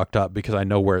arm fucked up because I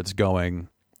know where it's going.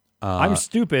 I'm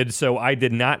stupid, so I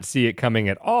did not see it coming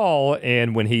at all.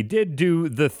 And when he did do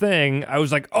the thing, I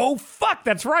was like, "Oh fuck,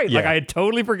 that's right!" Yeah. Like I had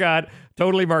totally forgot,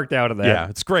 totally marked out of that. Yeah,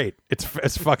 it's great.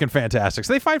 It's fucking fantastic.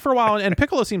 So they fight for a while, and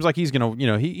Piccolo seems like he's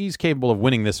gonna, he's capable of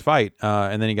winning this fight.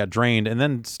 And then he got drained, and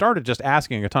then started just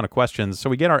asking a ton of questions. So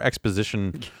we get our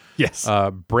exposition,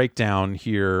 breakdown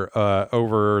here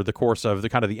over the course of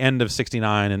the end of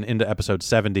 69 and into episode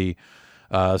 70.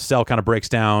 Cell kind of breaks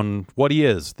down what he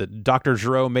is, that Dr.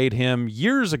 Gero made him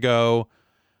years ago,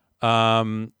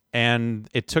 and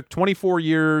it took 24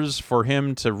 years for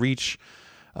him to reach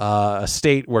a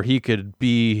state where he could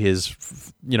be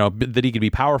that he could be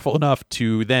powerful enough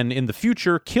to then in the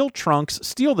future kill Trunks,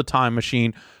 steal the time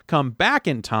machine, come back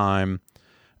in time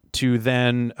to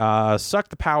then suck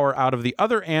the power out of the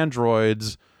other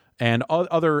androids and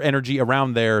other energy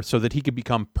around there so that he could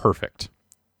become perfect.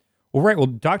 Well, right. Well,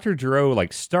 Dr. Gero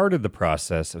started the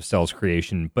process of Cell's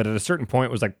creation, but at a certain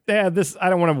point was like, I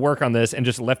don't want to work on this, and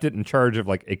just left it in charge of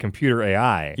like a computer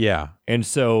AI. Yeah. And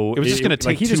so it was just going to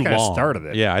take he too just kind long. of started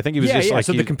it. Yeah, I think he was just like...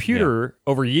 So the computer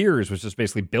over years was just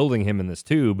basically building him in this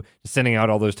tube, sending out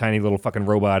all those tiny little fucking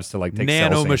robots to like take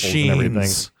cell samples and everything.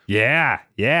 Yeah.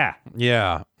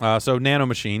 So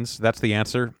nanomachines, that's the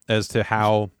answer as to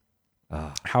how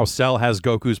Cell has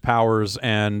Goku's powers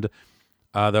and...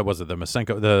 that was it, the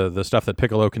Masenko, the stuff that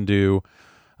Piccolo can do,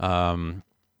 and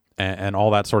all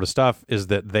that sort of stuff, is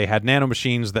that they had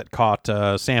nanomachines that caught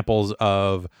samples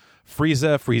of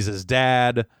Frieza's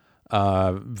dad,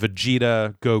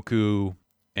 Vegeta, Goku,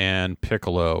 and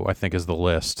Piccolo, I think is the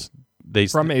list.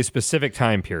 From a specific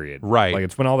time period. Right. Like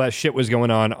it's when all that shit was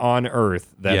going on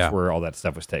Earth, that's where all that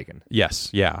stuff was taken. Yes,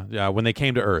 yeah, when they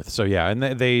came to Earth. So yeah, and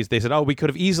they said, "Oh, we could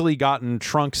have easily gotten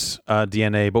Trunks'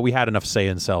 DNA, but we had enough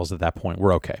Saiyan cells at that point.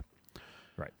 We're okay."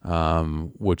 Right.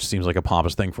 Which seems like a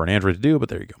pompous thing for an android to do, but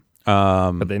there you go.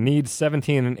 But they need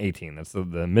 17 and 18. That's the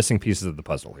missing pieces of the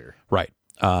puzzle here. Right.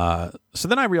 So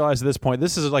then I realized at this point,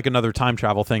 this is like another time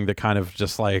travel thing that kind of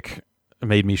just like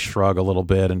made me shrug a little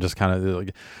bit and just kind of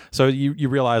like, so you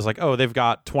realize like, oh, they've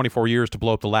got 24 years to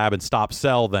blow up the lab and stop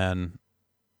Cell then,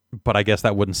 but I guess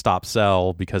that wouldn't stop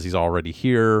Cell because he's already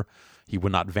here. He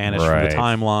would not vanish from the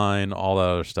timeline, all that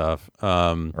other stuff.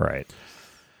 Right.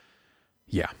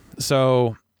 Yeah.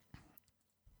 So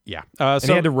yeah. And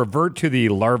he had to revert to the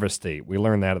larva state. We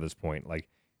learned that at this point. Like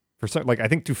I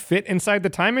think to fit inside the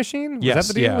time machine? Was that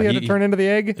the deal? He had to turn into the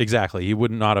egg? Exactly. He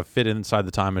would not have fit inside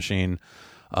the time machine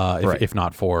if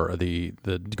not for the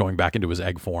going back into his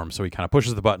egg form. So he kind of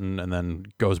pushes the button and then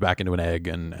goes back into an egg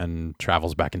and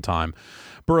travels back in time,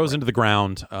 burrows into the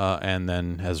ground, and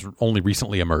then has only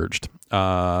recently emerged.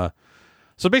 So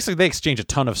basically they exchange a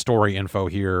ton of story info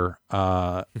here.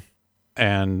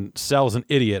 and Cell's an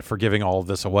idiot for giving all of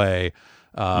this away.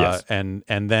 Yes. And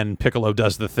then Piccolo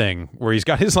does the thing where he's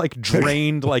got his like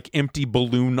drained, like empty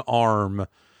balloon arm.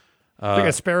 Like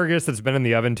asparagus that's been in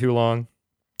the oven too long.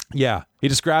 Yeah, he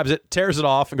just grabs it, tears it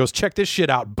off, and goes, "Check this shit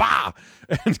out!" Bah,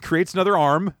 and creates another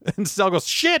arm. And Cell goes,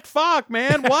 "Shit, fuck,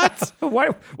 man, what? Why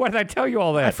did I tell you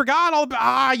all that? I forgot all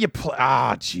about.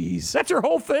 Jeez. That's your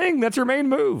whole thing. That's your main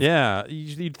move. Yeah,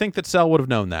 you'd think that Cell would have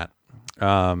known that.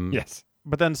 Yes.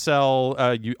 But then Cell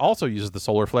also uses the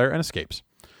solar flare and escapes.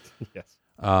 Yes.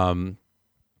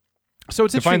 So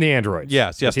it's to find the androids.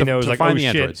 Yes. He knows, to like, find oh, the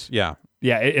shit. androids. Yeah.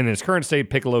 Yeah, in his current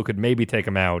state, Piccolo could maybe take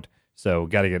him out, so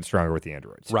got to get stronger with the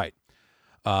androids. Right.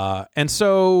 And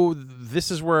so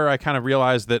this is where I kind of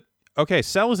realized that, okay,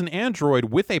 Cell is an android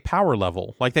with a power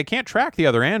level. Like, they can't track the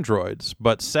other androids,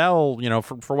 but Cell,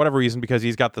 for whatever reason, because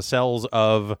he's got the cells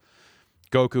of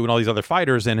Goku and all these other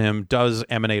fighters in him, does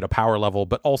emanate a power level,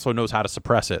 but also knows how to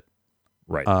suppress it.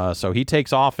 Right. So he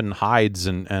takes off and hides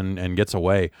and gets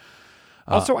away.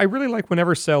 Also, I really like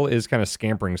whenever Cell is kind of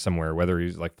scampering somewhere, whether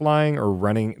he's like flying or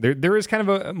running. There is kind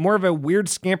of more of a weird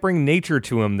scampering nature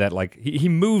to him that like he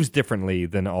moves differently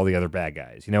than all the other bad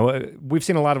guys. We've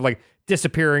seen a lot of like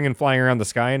disappearing and flying around the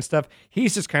sky and stuff.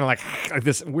 He's just kind of like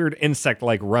this weird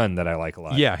insect-like run that I like a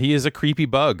lot. Yeah, he is a creepy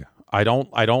bug. I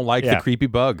don't like the creepy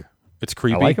bug. It's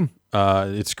creepy. I like him.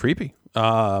 It's creepy.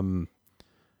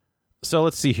 So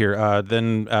let's see here.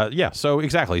 So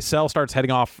exactly. Cell starts heading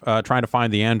off, trying to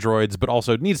find the androids, but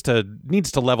also needs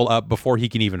to level up before he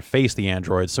can even face the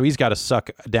androids. So he's got to suck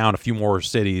down a few more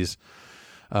cities,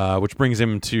 which brings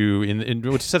him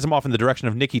which sets him off in the direction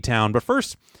of Nikki Town. But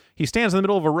first, he stands in the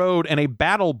middle of a road, and a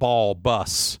battle ball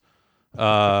bus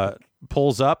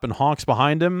pulls up and honks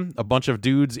behind him. A bunch of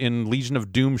dudes in Legion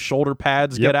of Doom shoulder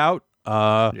pads get out.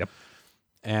 Yep.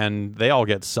 And they all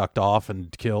get sucked off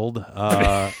and killed.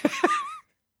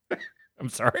 I'm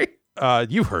sorry?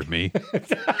 You heard me.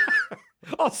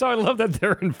 Also, I love that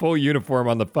they're in full uniform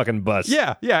on the fucking bus.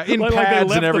 Yeah, in like pads they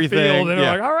left and everything. The field and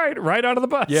they're like, all right onto the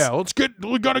bus. Yeah,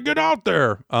 we got to get out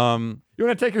there. You want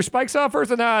to take your spikes off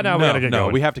first? No, we got to get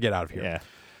going. We have to get out of here. Yeah.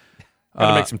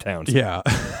 Gotta make some towns. Yeah.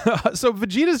 So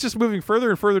Vegeta's just moving further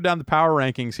and further down the power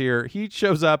rankings here. He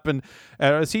shows up and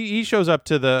he shows up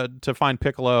to find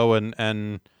Piccolo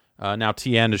and now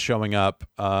Tien is showing up.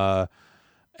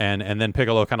 And then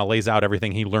Piccolo kind of lays out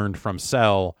everything he learned from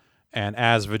Cell. And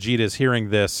as Vegeta is hearing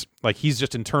this, like he's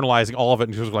just internalizing all of it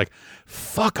and he's like,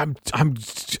 "Fuck, I'm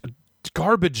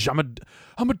garbage. I'm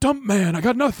a dump man. I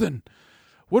got nothing.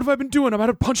 What have I been doing? I'm out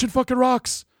of punching fucking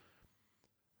rocks.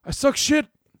 I suck shit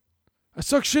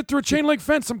through a chain link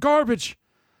fence. I'm garbage."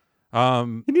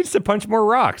 He needs to punch more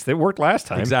rocks. They worked last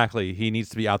time. Exactly. He needs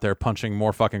to be out there punching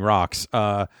more fucking rocks.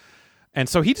 And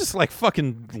so he just like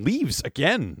fucking leaves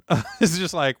again. It's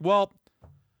just like, well,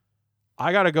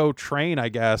 I gotta go train, I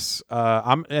guess.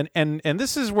 And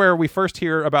this is where we first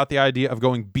hear about the idea of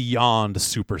going beyond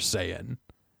Super Saiyan.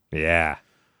 Yeah.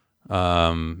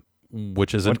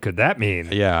 Which is what could that mean?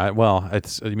 Yeah, well,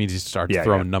 it means he starts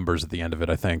throwing numbers at the end of it,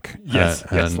 I think. Yes,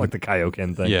 like the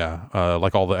Kaioken thing. Yeah,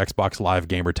 like all the Xbox Live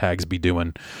gamer tags be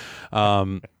doing.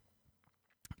 And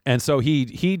so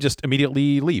he just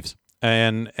immediately leaves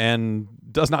and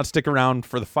does not stick around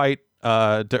for the fight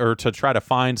to try to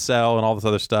find Cell and all this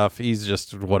other stuff. He's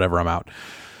just whatever, I'm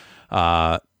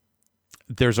out.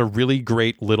 There's a really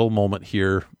great little moment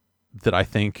here that I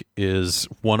think is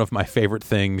one of my favorite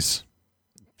things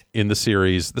in the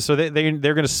series. So they're going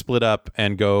to split up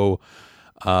and go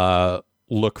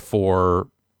look for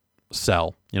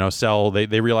Cell. Cell,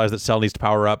 they realize that Cell needs to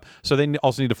power up, so they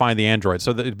also need to find the android.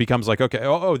 So that it becomes like, okay,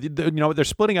 they're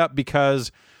splitting up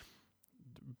because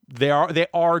they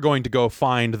are going to go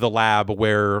find the lab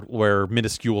where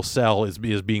minuscule Cell is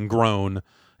being grown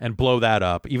and blow that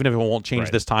up. Even if it won't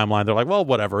change this timeline, they're like, well,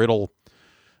 whatever, it'll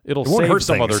save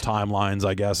some other timelines,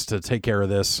 I guess, to take care of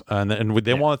this. And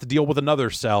they want to deal with another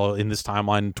Cell in this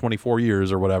timeline, 24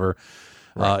 years or whatever,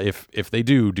 if they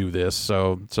do this.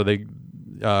 So they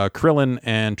Krillin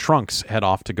and Trunks head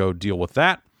off to go deal with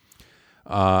that.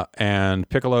 And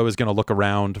Piccolo is going to look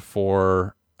around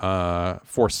for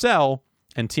Cell,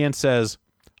 and Tien says,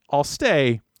 "I'll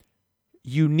stay.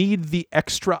 You need the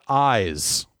extra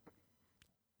eyes."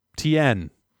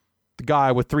 Tien, the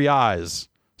guy with 3 eyes,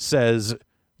 says,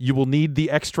 "You will need the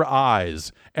extra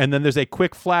eyes." And then there's a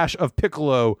quick flash of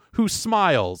Piccolo who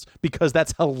smiles because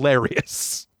that's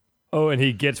hilarious. Oh, and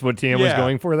he gets what Tien was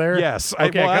going for there? Yes.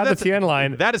 Okay, I got the Tien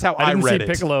line. That is how I read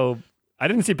it. I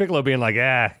didn't see Piccolo being like,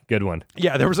 good one.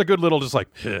 Yeah, there was a good little just like,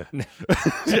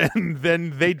 and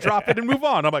then they drop it and move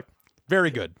on. I'm like,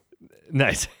 very good.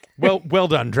 Nice. Well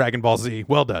done, Dragon Ball Z.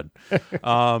 Well done.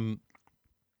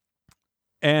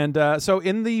 And so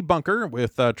in the bunker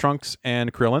with Trunks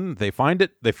and Krillin, they find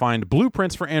it. They find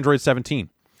blueprints for Android 17,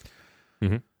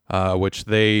 which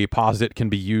they posit can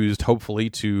be used, hopefully,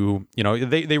 to,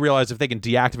 they realize if they can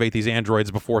deactivate these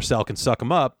androids before Cell can suck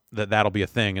them up, that'll be a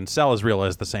thing. And Cell has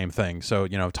realized the same thing. So,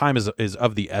 time is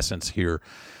of the essence here.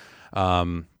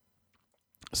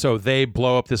 So they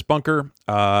blow up this bunker,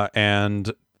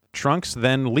 and Trunks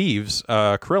then leaves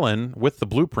Krillin with the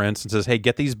blueprints and says, hey,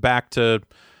 get these back to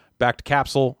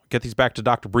Capsule, get these back to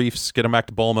Dr. Briefs, get them back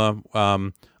to Bulma.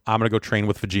 I'm going to go train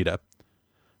with Vegeta.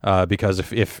 Because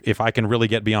if I can really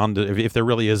get beyond, if there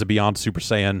really is a beyond Super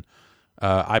Saiyan,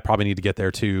 I probably need to get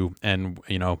there too. And,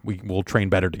 we'll train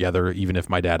better together, even if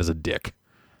my dad is a dick.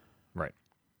 Right.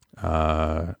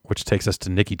 Which takes us to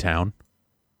Nikki Town.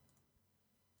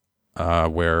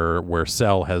 Where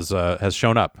Cell has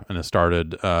shown up and has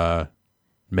started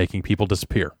making people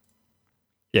disappear.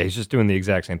 Yeah, he's just doing the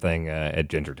exact same thing at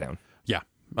Gingertown. Yeah,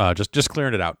 just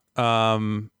clearing it out.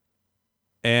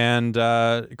 And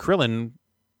Krillin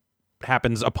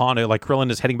happens upon it. Like, Krillin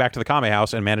is heading back to the Kame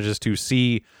house and manages to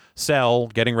see Cell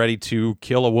getting ready to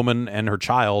kill a woman and her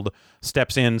child.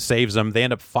 Steps in, saves them. They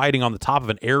end up fighting on the top of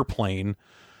an airplane.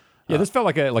 Yeah, this felt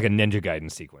like a Ninja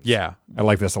Gaiden sequence. Yeah, I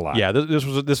like this a lot. Yeah, this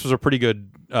was a pretty good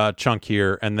chunk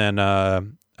here, and then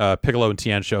Piccolo and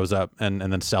Tien shows up, and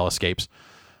then Cell escapes.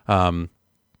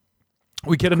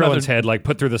 We get Krillin's head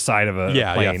put through the side of a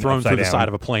plane, thrown through the side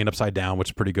of a plane upside down, which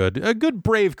is pretty good. A good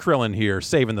brave Krillin here,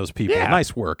 saving those people. Yeah.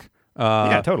 Nice work.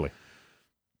 Yeah, totally.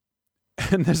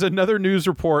 And there's another news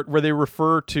report where they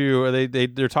refer to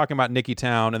they're talking about Nikki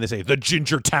Town, and they say the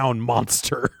Ginger Town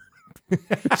monster.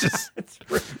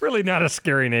 It's really not a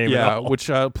scary name. Yeah, at all. which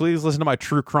please listen to my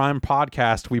true crime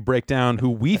podcast. We break down who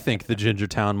we think the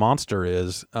Gingertown monster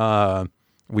is.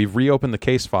 We've reopened the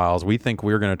case files. We think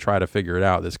we're going to try to figure it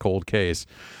out, this cold case.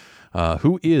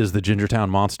 Who is the Gingertown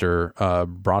monster?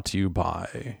 Brought to you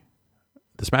by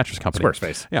this mattress company.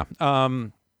 Squarespace. Yeah.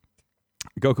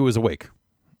 Goku is awake.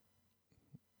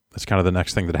 That's kind of the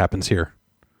next thing that happens here.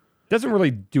 Doesn't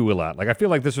really do a lot. I feel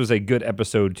like this was a good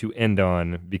episode to end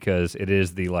on because it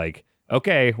is the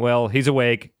okay, well, he's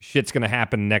awake. Shit's going to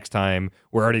happen next time.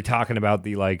 We're already talking about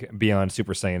the Beyond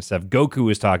Super Saiyan stuff. Goku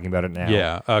is talking about it now.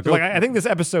 Yeah. I think this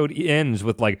episode ends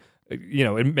with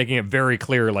making it very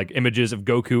clear, images of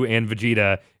Goku and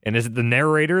Vegeta. And is it the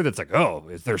narrator that's oh,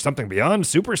 is there something beyond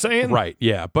Super Saiyan? Right.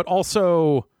 Yeah. But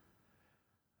also,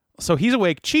 so he's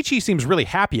awake. Chi-Chi seems really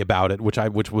happy about it,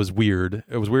 which was weird.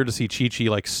 It was weird to see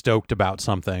Chi-Chi stoked about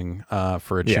something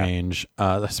for a change,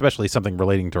 especially something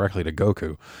relating directly to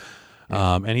Goku.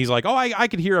 And he's like, oh, I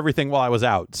could hear everything while I was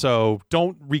out, so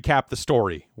don't recap the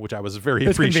story, which I was very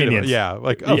appreciative. Yeah,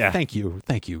 thank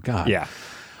you, God. Yeah.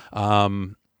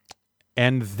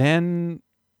 And then,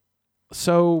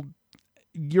 so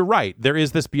you're right. There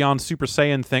is this Beyond Super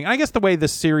Saiyan thing. And I guess the way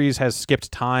this series has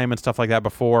skipped time and stuff like that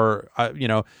before,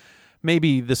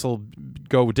 maybe this will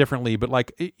go differently.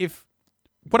 But if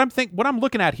what I'm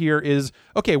looking at here is,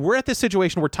 okay, we're at this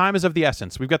situation where time is of the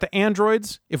essence. We've got the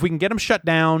androids. If we can get them shut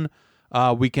down,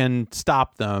 we can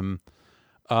stop them.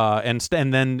 And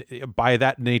then by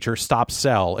that nature, stop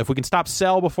Cell. If we can stop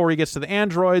Cell before he gets to the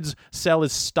androids, Cell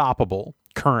is stoppable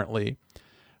currently.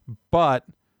 But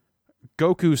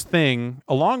Goku's thing,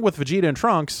 along with Vegeta and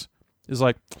Trunks, is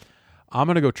I'm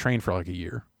going to go train for a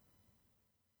year.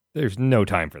 There's no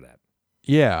time for that.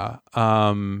 Yeah.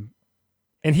 And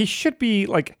he should be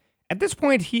at this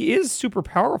point, he is super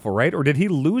powerful, right? Or did he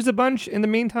lose a bunch in the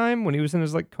meantime when he was in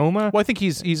his coma? Well, I think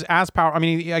he's as powerful. I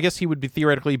mean, I guess he would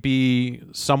theoretically be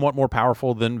somewhat more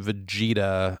powerful than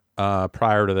Vegeta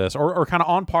prior to this, or kind of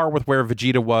on par with where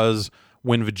Vegeta was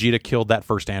when Vegeta killed that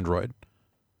first android.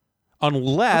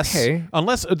 Unless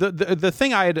the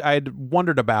thing I'd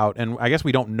wondered about, and I guess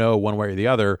we don't know one way or the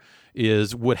other,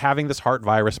 is would having this heart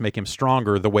virus make him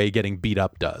stronger the way getting beat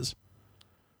up does?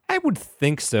 I would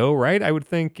think so, right? I would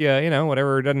think,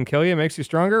 whatever doesn't kill you makes you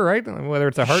stronger, right? Whether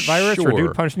it's a heart virus or a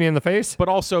dude punching you in the face. But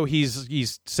also,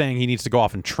 he's saying he needs to go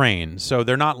off and train, so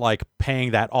they're not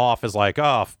paying that off as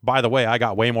oh, by the way, I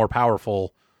got way more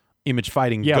powerful image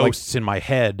fighting ghosts in my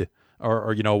head.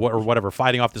 Or whatever,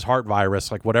 fighting off this heart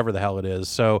virus, whatever the hell it is.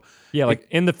 So yeah,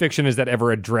 in the fiction, is that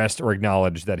ever addressed or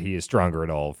acknowledged that he is stronger at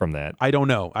all from that? I don't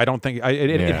know. I don't think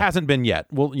it hasn't been yet.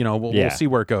 We'll see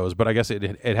where it goes, but I guess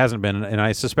it hasn't been, and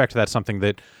I suspect that's something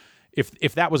that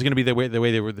if that was going to be the way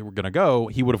they were going to go,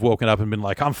 he would have woken up and been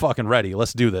I'm fucking ready.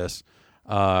 Let's do this.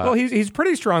 Well, he's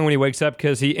pretty strong when he wakes up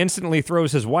because he instantly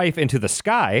throws his wife into the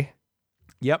sky.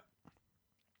 Yep,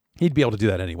 he'd be able to do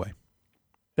that anyway.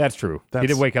 That's true. He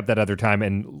did wake up that other time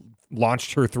and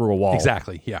launched her through a wall.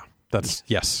 Exactly, yeah. That's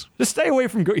yes. Just stay away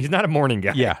from Goku. He's not a morning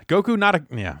guy. Yeah, Goku not a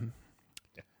yeah.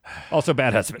 Also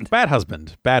bad husband. Bad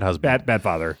husband. Bad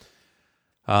father.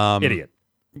 Idiot.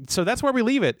 So that's where we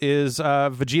leave it. Is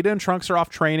Vegeta and Trunks are off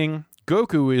training.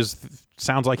 Goku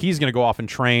sounds like he's going to go off and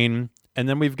train, and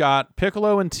then we've got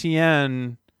Piccolo and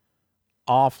Tien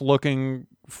off looking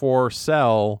for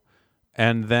Cell,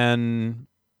 and then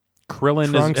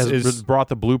Krillin has brought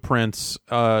the blueprints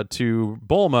to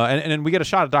Bulma, and then we get a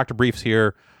shot at Dr. Briefs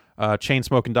here, chain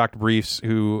smoking Dr. Briefs,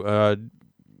 who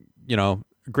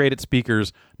great at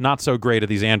speakers, not so great at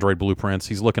these android blueprints.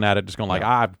 He's looking at it, just going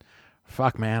like,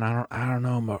 fuck, man, I don't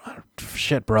know,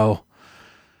 shit, bro.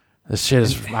 This shit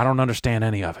is, I don't understand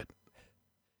any of it.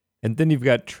 And then you've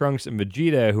got Trunks and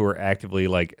Vegeta who are actively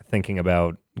like thinking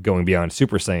about going beyond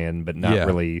Super Saiyan, but not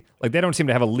really, like they don't seem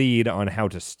to have a lead on how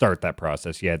to start that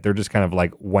process yet. They're just kind of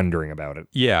like wondering about it.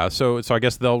 Yeah, so I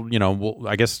guess they'll,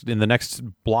 I guess in the next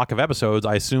block of episodes,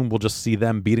 I assume we'll just see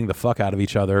them beating the fuck out of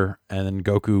each other, and then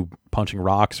Goku punching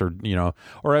rocks, or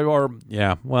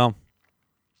well.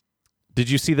 Did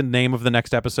you see the name of the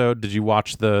next episode? Did you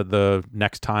watch the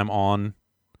next time on?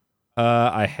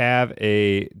 I have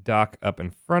a doc up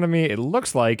in front of me. It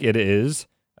looks like it is.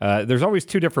 There's always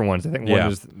two different ones. I think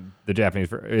one is the Japanese.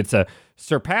 It's a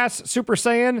Surpass Super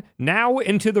Saiyan, now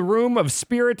into the room of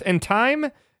spirit and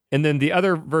time. And then the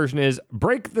other version is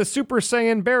Break the Super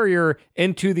Saiyan barrier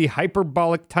into the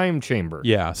hyperbolic time chamber.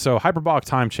 Yeah, so hyperbolic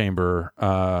time chamber,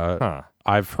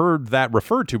 I've heard that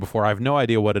referred to before. I have no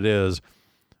idea what it is.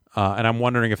 And I'm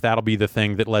wondering if that'll be the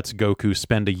thing that lets Goku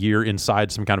spend a year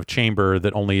inside some kind of chamber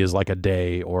that only is like a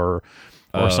day or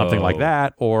something like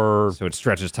that. Or so it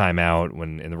stretches time out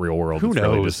when in the real world. Who it's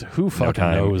knows? Really just who fucking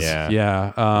knows?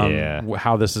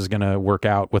 How this is going to work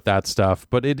out with that stuff.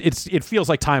 But it feels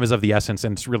like time is of the essence,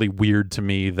 and it's really weird to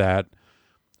me that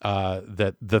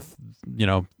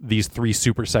these three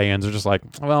Super Saiyans are just like,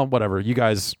 well, whatever, you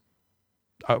guys,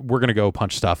 we're going to go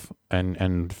punch stuff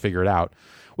and figure it out.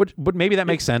 But maybe that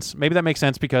makes sense. Maybe that makes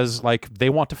sense because like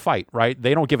they want to fight, right?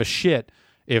 They don't give a shit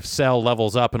if Cell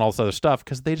levels up and all this other stuff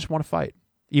because they just want to fight.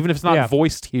 Even if it's not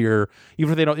voiced here,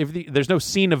 even if they don't, there's no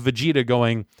scene of Vegeta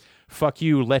going, "Fuck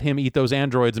you, let him eat those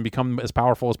androids and become as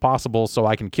powerful as possible, so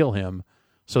I can kill him,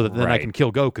 so that then I can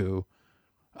kill Goku."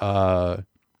 I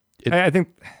think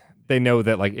they know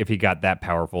that like if he got that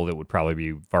powerful, it would probably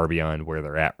be far beyond where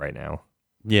they're at right now.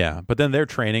 Yeah, but then they're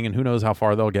training, and who knows how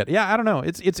far they'll get. Yeah, I don't know.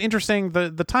 It's interesting.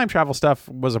 The time travel stuff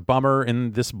was a bummer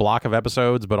in this block of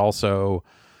episodes, but also,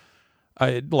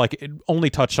 it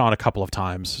only touched on a couple of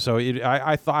times. So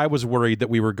I was worried that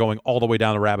we were going all the way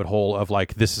down the rabbit hole of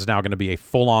like this is now going to be a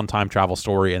full on time travel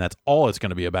story, and that's all it's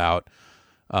going to be about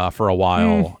for a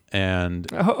while. And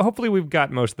hopefully we've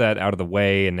got most of that out of the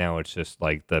way, and now it's just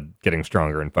like the getting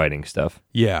stronger and fighting stuff.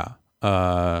 Yeah.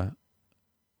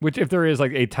 Which, if there is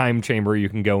like a time chamber you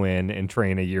can go in and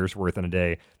train a year's worth in a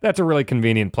day, that's a really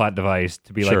convenient plot device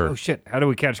to be like, oh shit, how do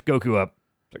we catch Goku up?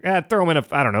 Like, throw him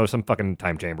in some fucking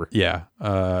time chamber. Yeah.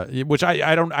 Which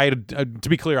to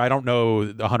be clear, I don't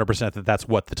know 100% that that's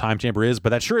what the time chamber is, but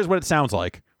that sure is what it sounds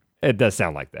like. It does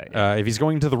sound like that. Yeah. If he's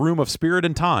going to the room of spirit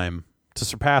and time to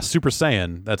surpass Super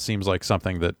Saiyan, that seems like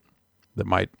something that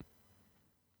might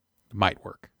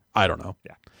work. I don't know.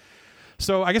 Yeah.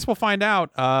 So I guess we'll find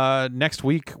out next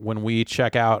week when we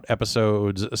check out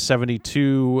episodes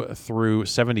 72 through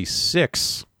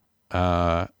 76.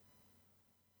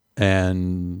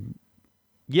 And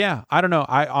yeah, I don't know.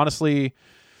 I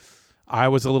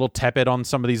was a little tepid on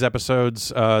some of these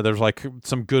episodes. There's like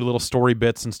some good little story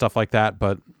bits and stuff like that,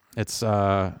 but it's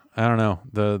I don't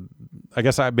know. I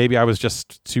guess maybe I was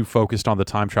just too focused on the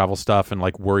time travel stuff and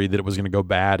like worried that it was going to go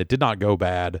bad. It did not go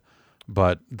bad.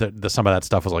 But some of that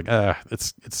stuff was like,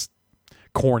 it's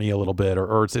corny a little bit,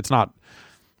 or it's not.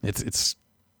 It's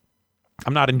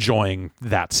I'm not enjoying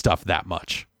that stuff that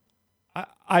much.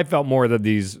 I felt more that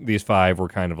these 5 were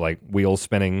kind of like wheel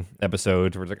spinning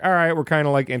episodes where it's like, all right, we're kind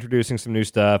of like introducing some new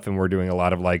stuff and we're doing a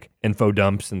lot of like info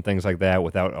dumps and things like that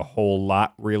without a whole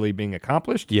lot really being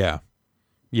accomplished. Yeah.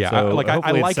 So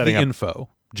I like the info,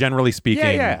 generally speaking.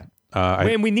 Yeah.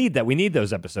 And we need that. We need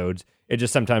those episodes. It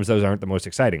just sometimes those aren't the most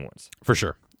exciting ones. For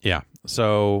sure. Yeah.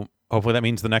 So hopefully that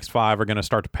means the next 5 are going to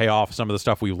start to pay off some of the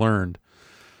stuff we learned.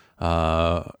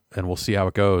 And we'll see how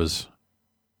it goes.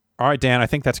 All right, Dan, I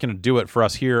think that's going to do it for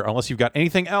us here, unless you've got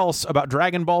anything else about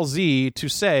Dragon Ball Z to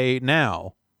say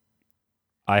now.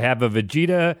 I have a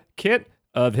Vegeta kit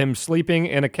of him sleeping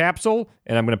in a capsule,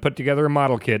 and I'm going to put together a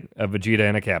model kit of Vegeta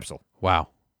in a capsule. Wow.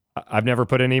 I've never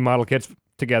put any model kits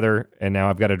together, and now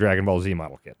I've got a Dragon Ball Z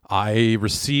model kit. I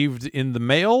received in the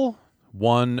mail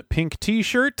one pink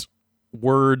t-shirt,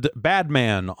 word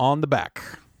Badman on the back.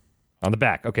 On the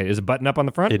back. Okay. Is it button up on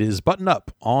the front? It is button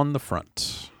up on the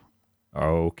front.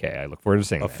 Okay. I look forward to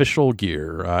seeing Official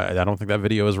gear. I don't think that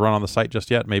video is run on the site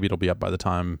just yet. Maybe it'll be up by the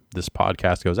time this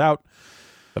podcast goes out.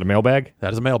 Is that a mailbag?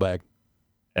 That is a mailbag.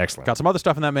 Excellent. Got some other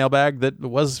stuff in that mailbag that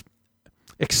was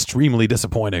extremely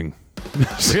disappointing.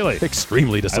 Really?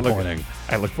 Extremely disappointing.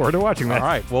 I look forward to watching that. All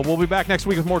right. Well, we'll be back next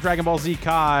week with more Dragon Ball Z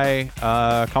Kai.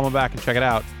 Come on back and check it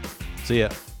out. See ya.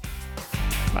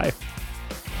 Bye.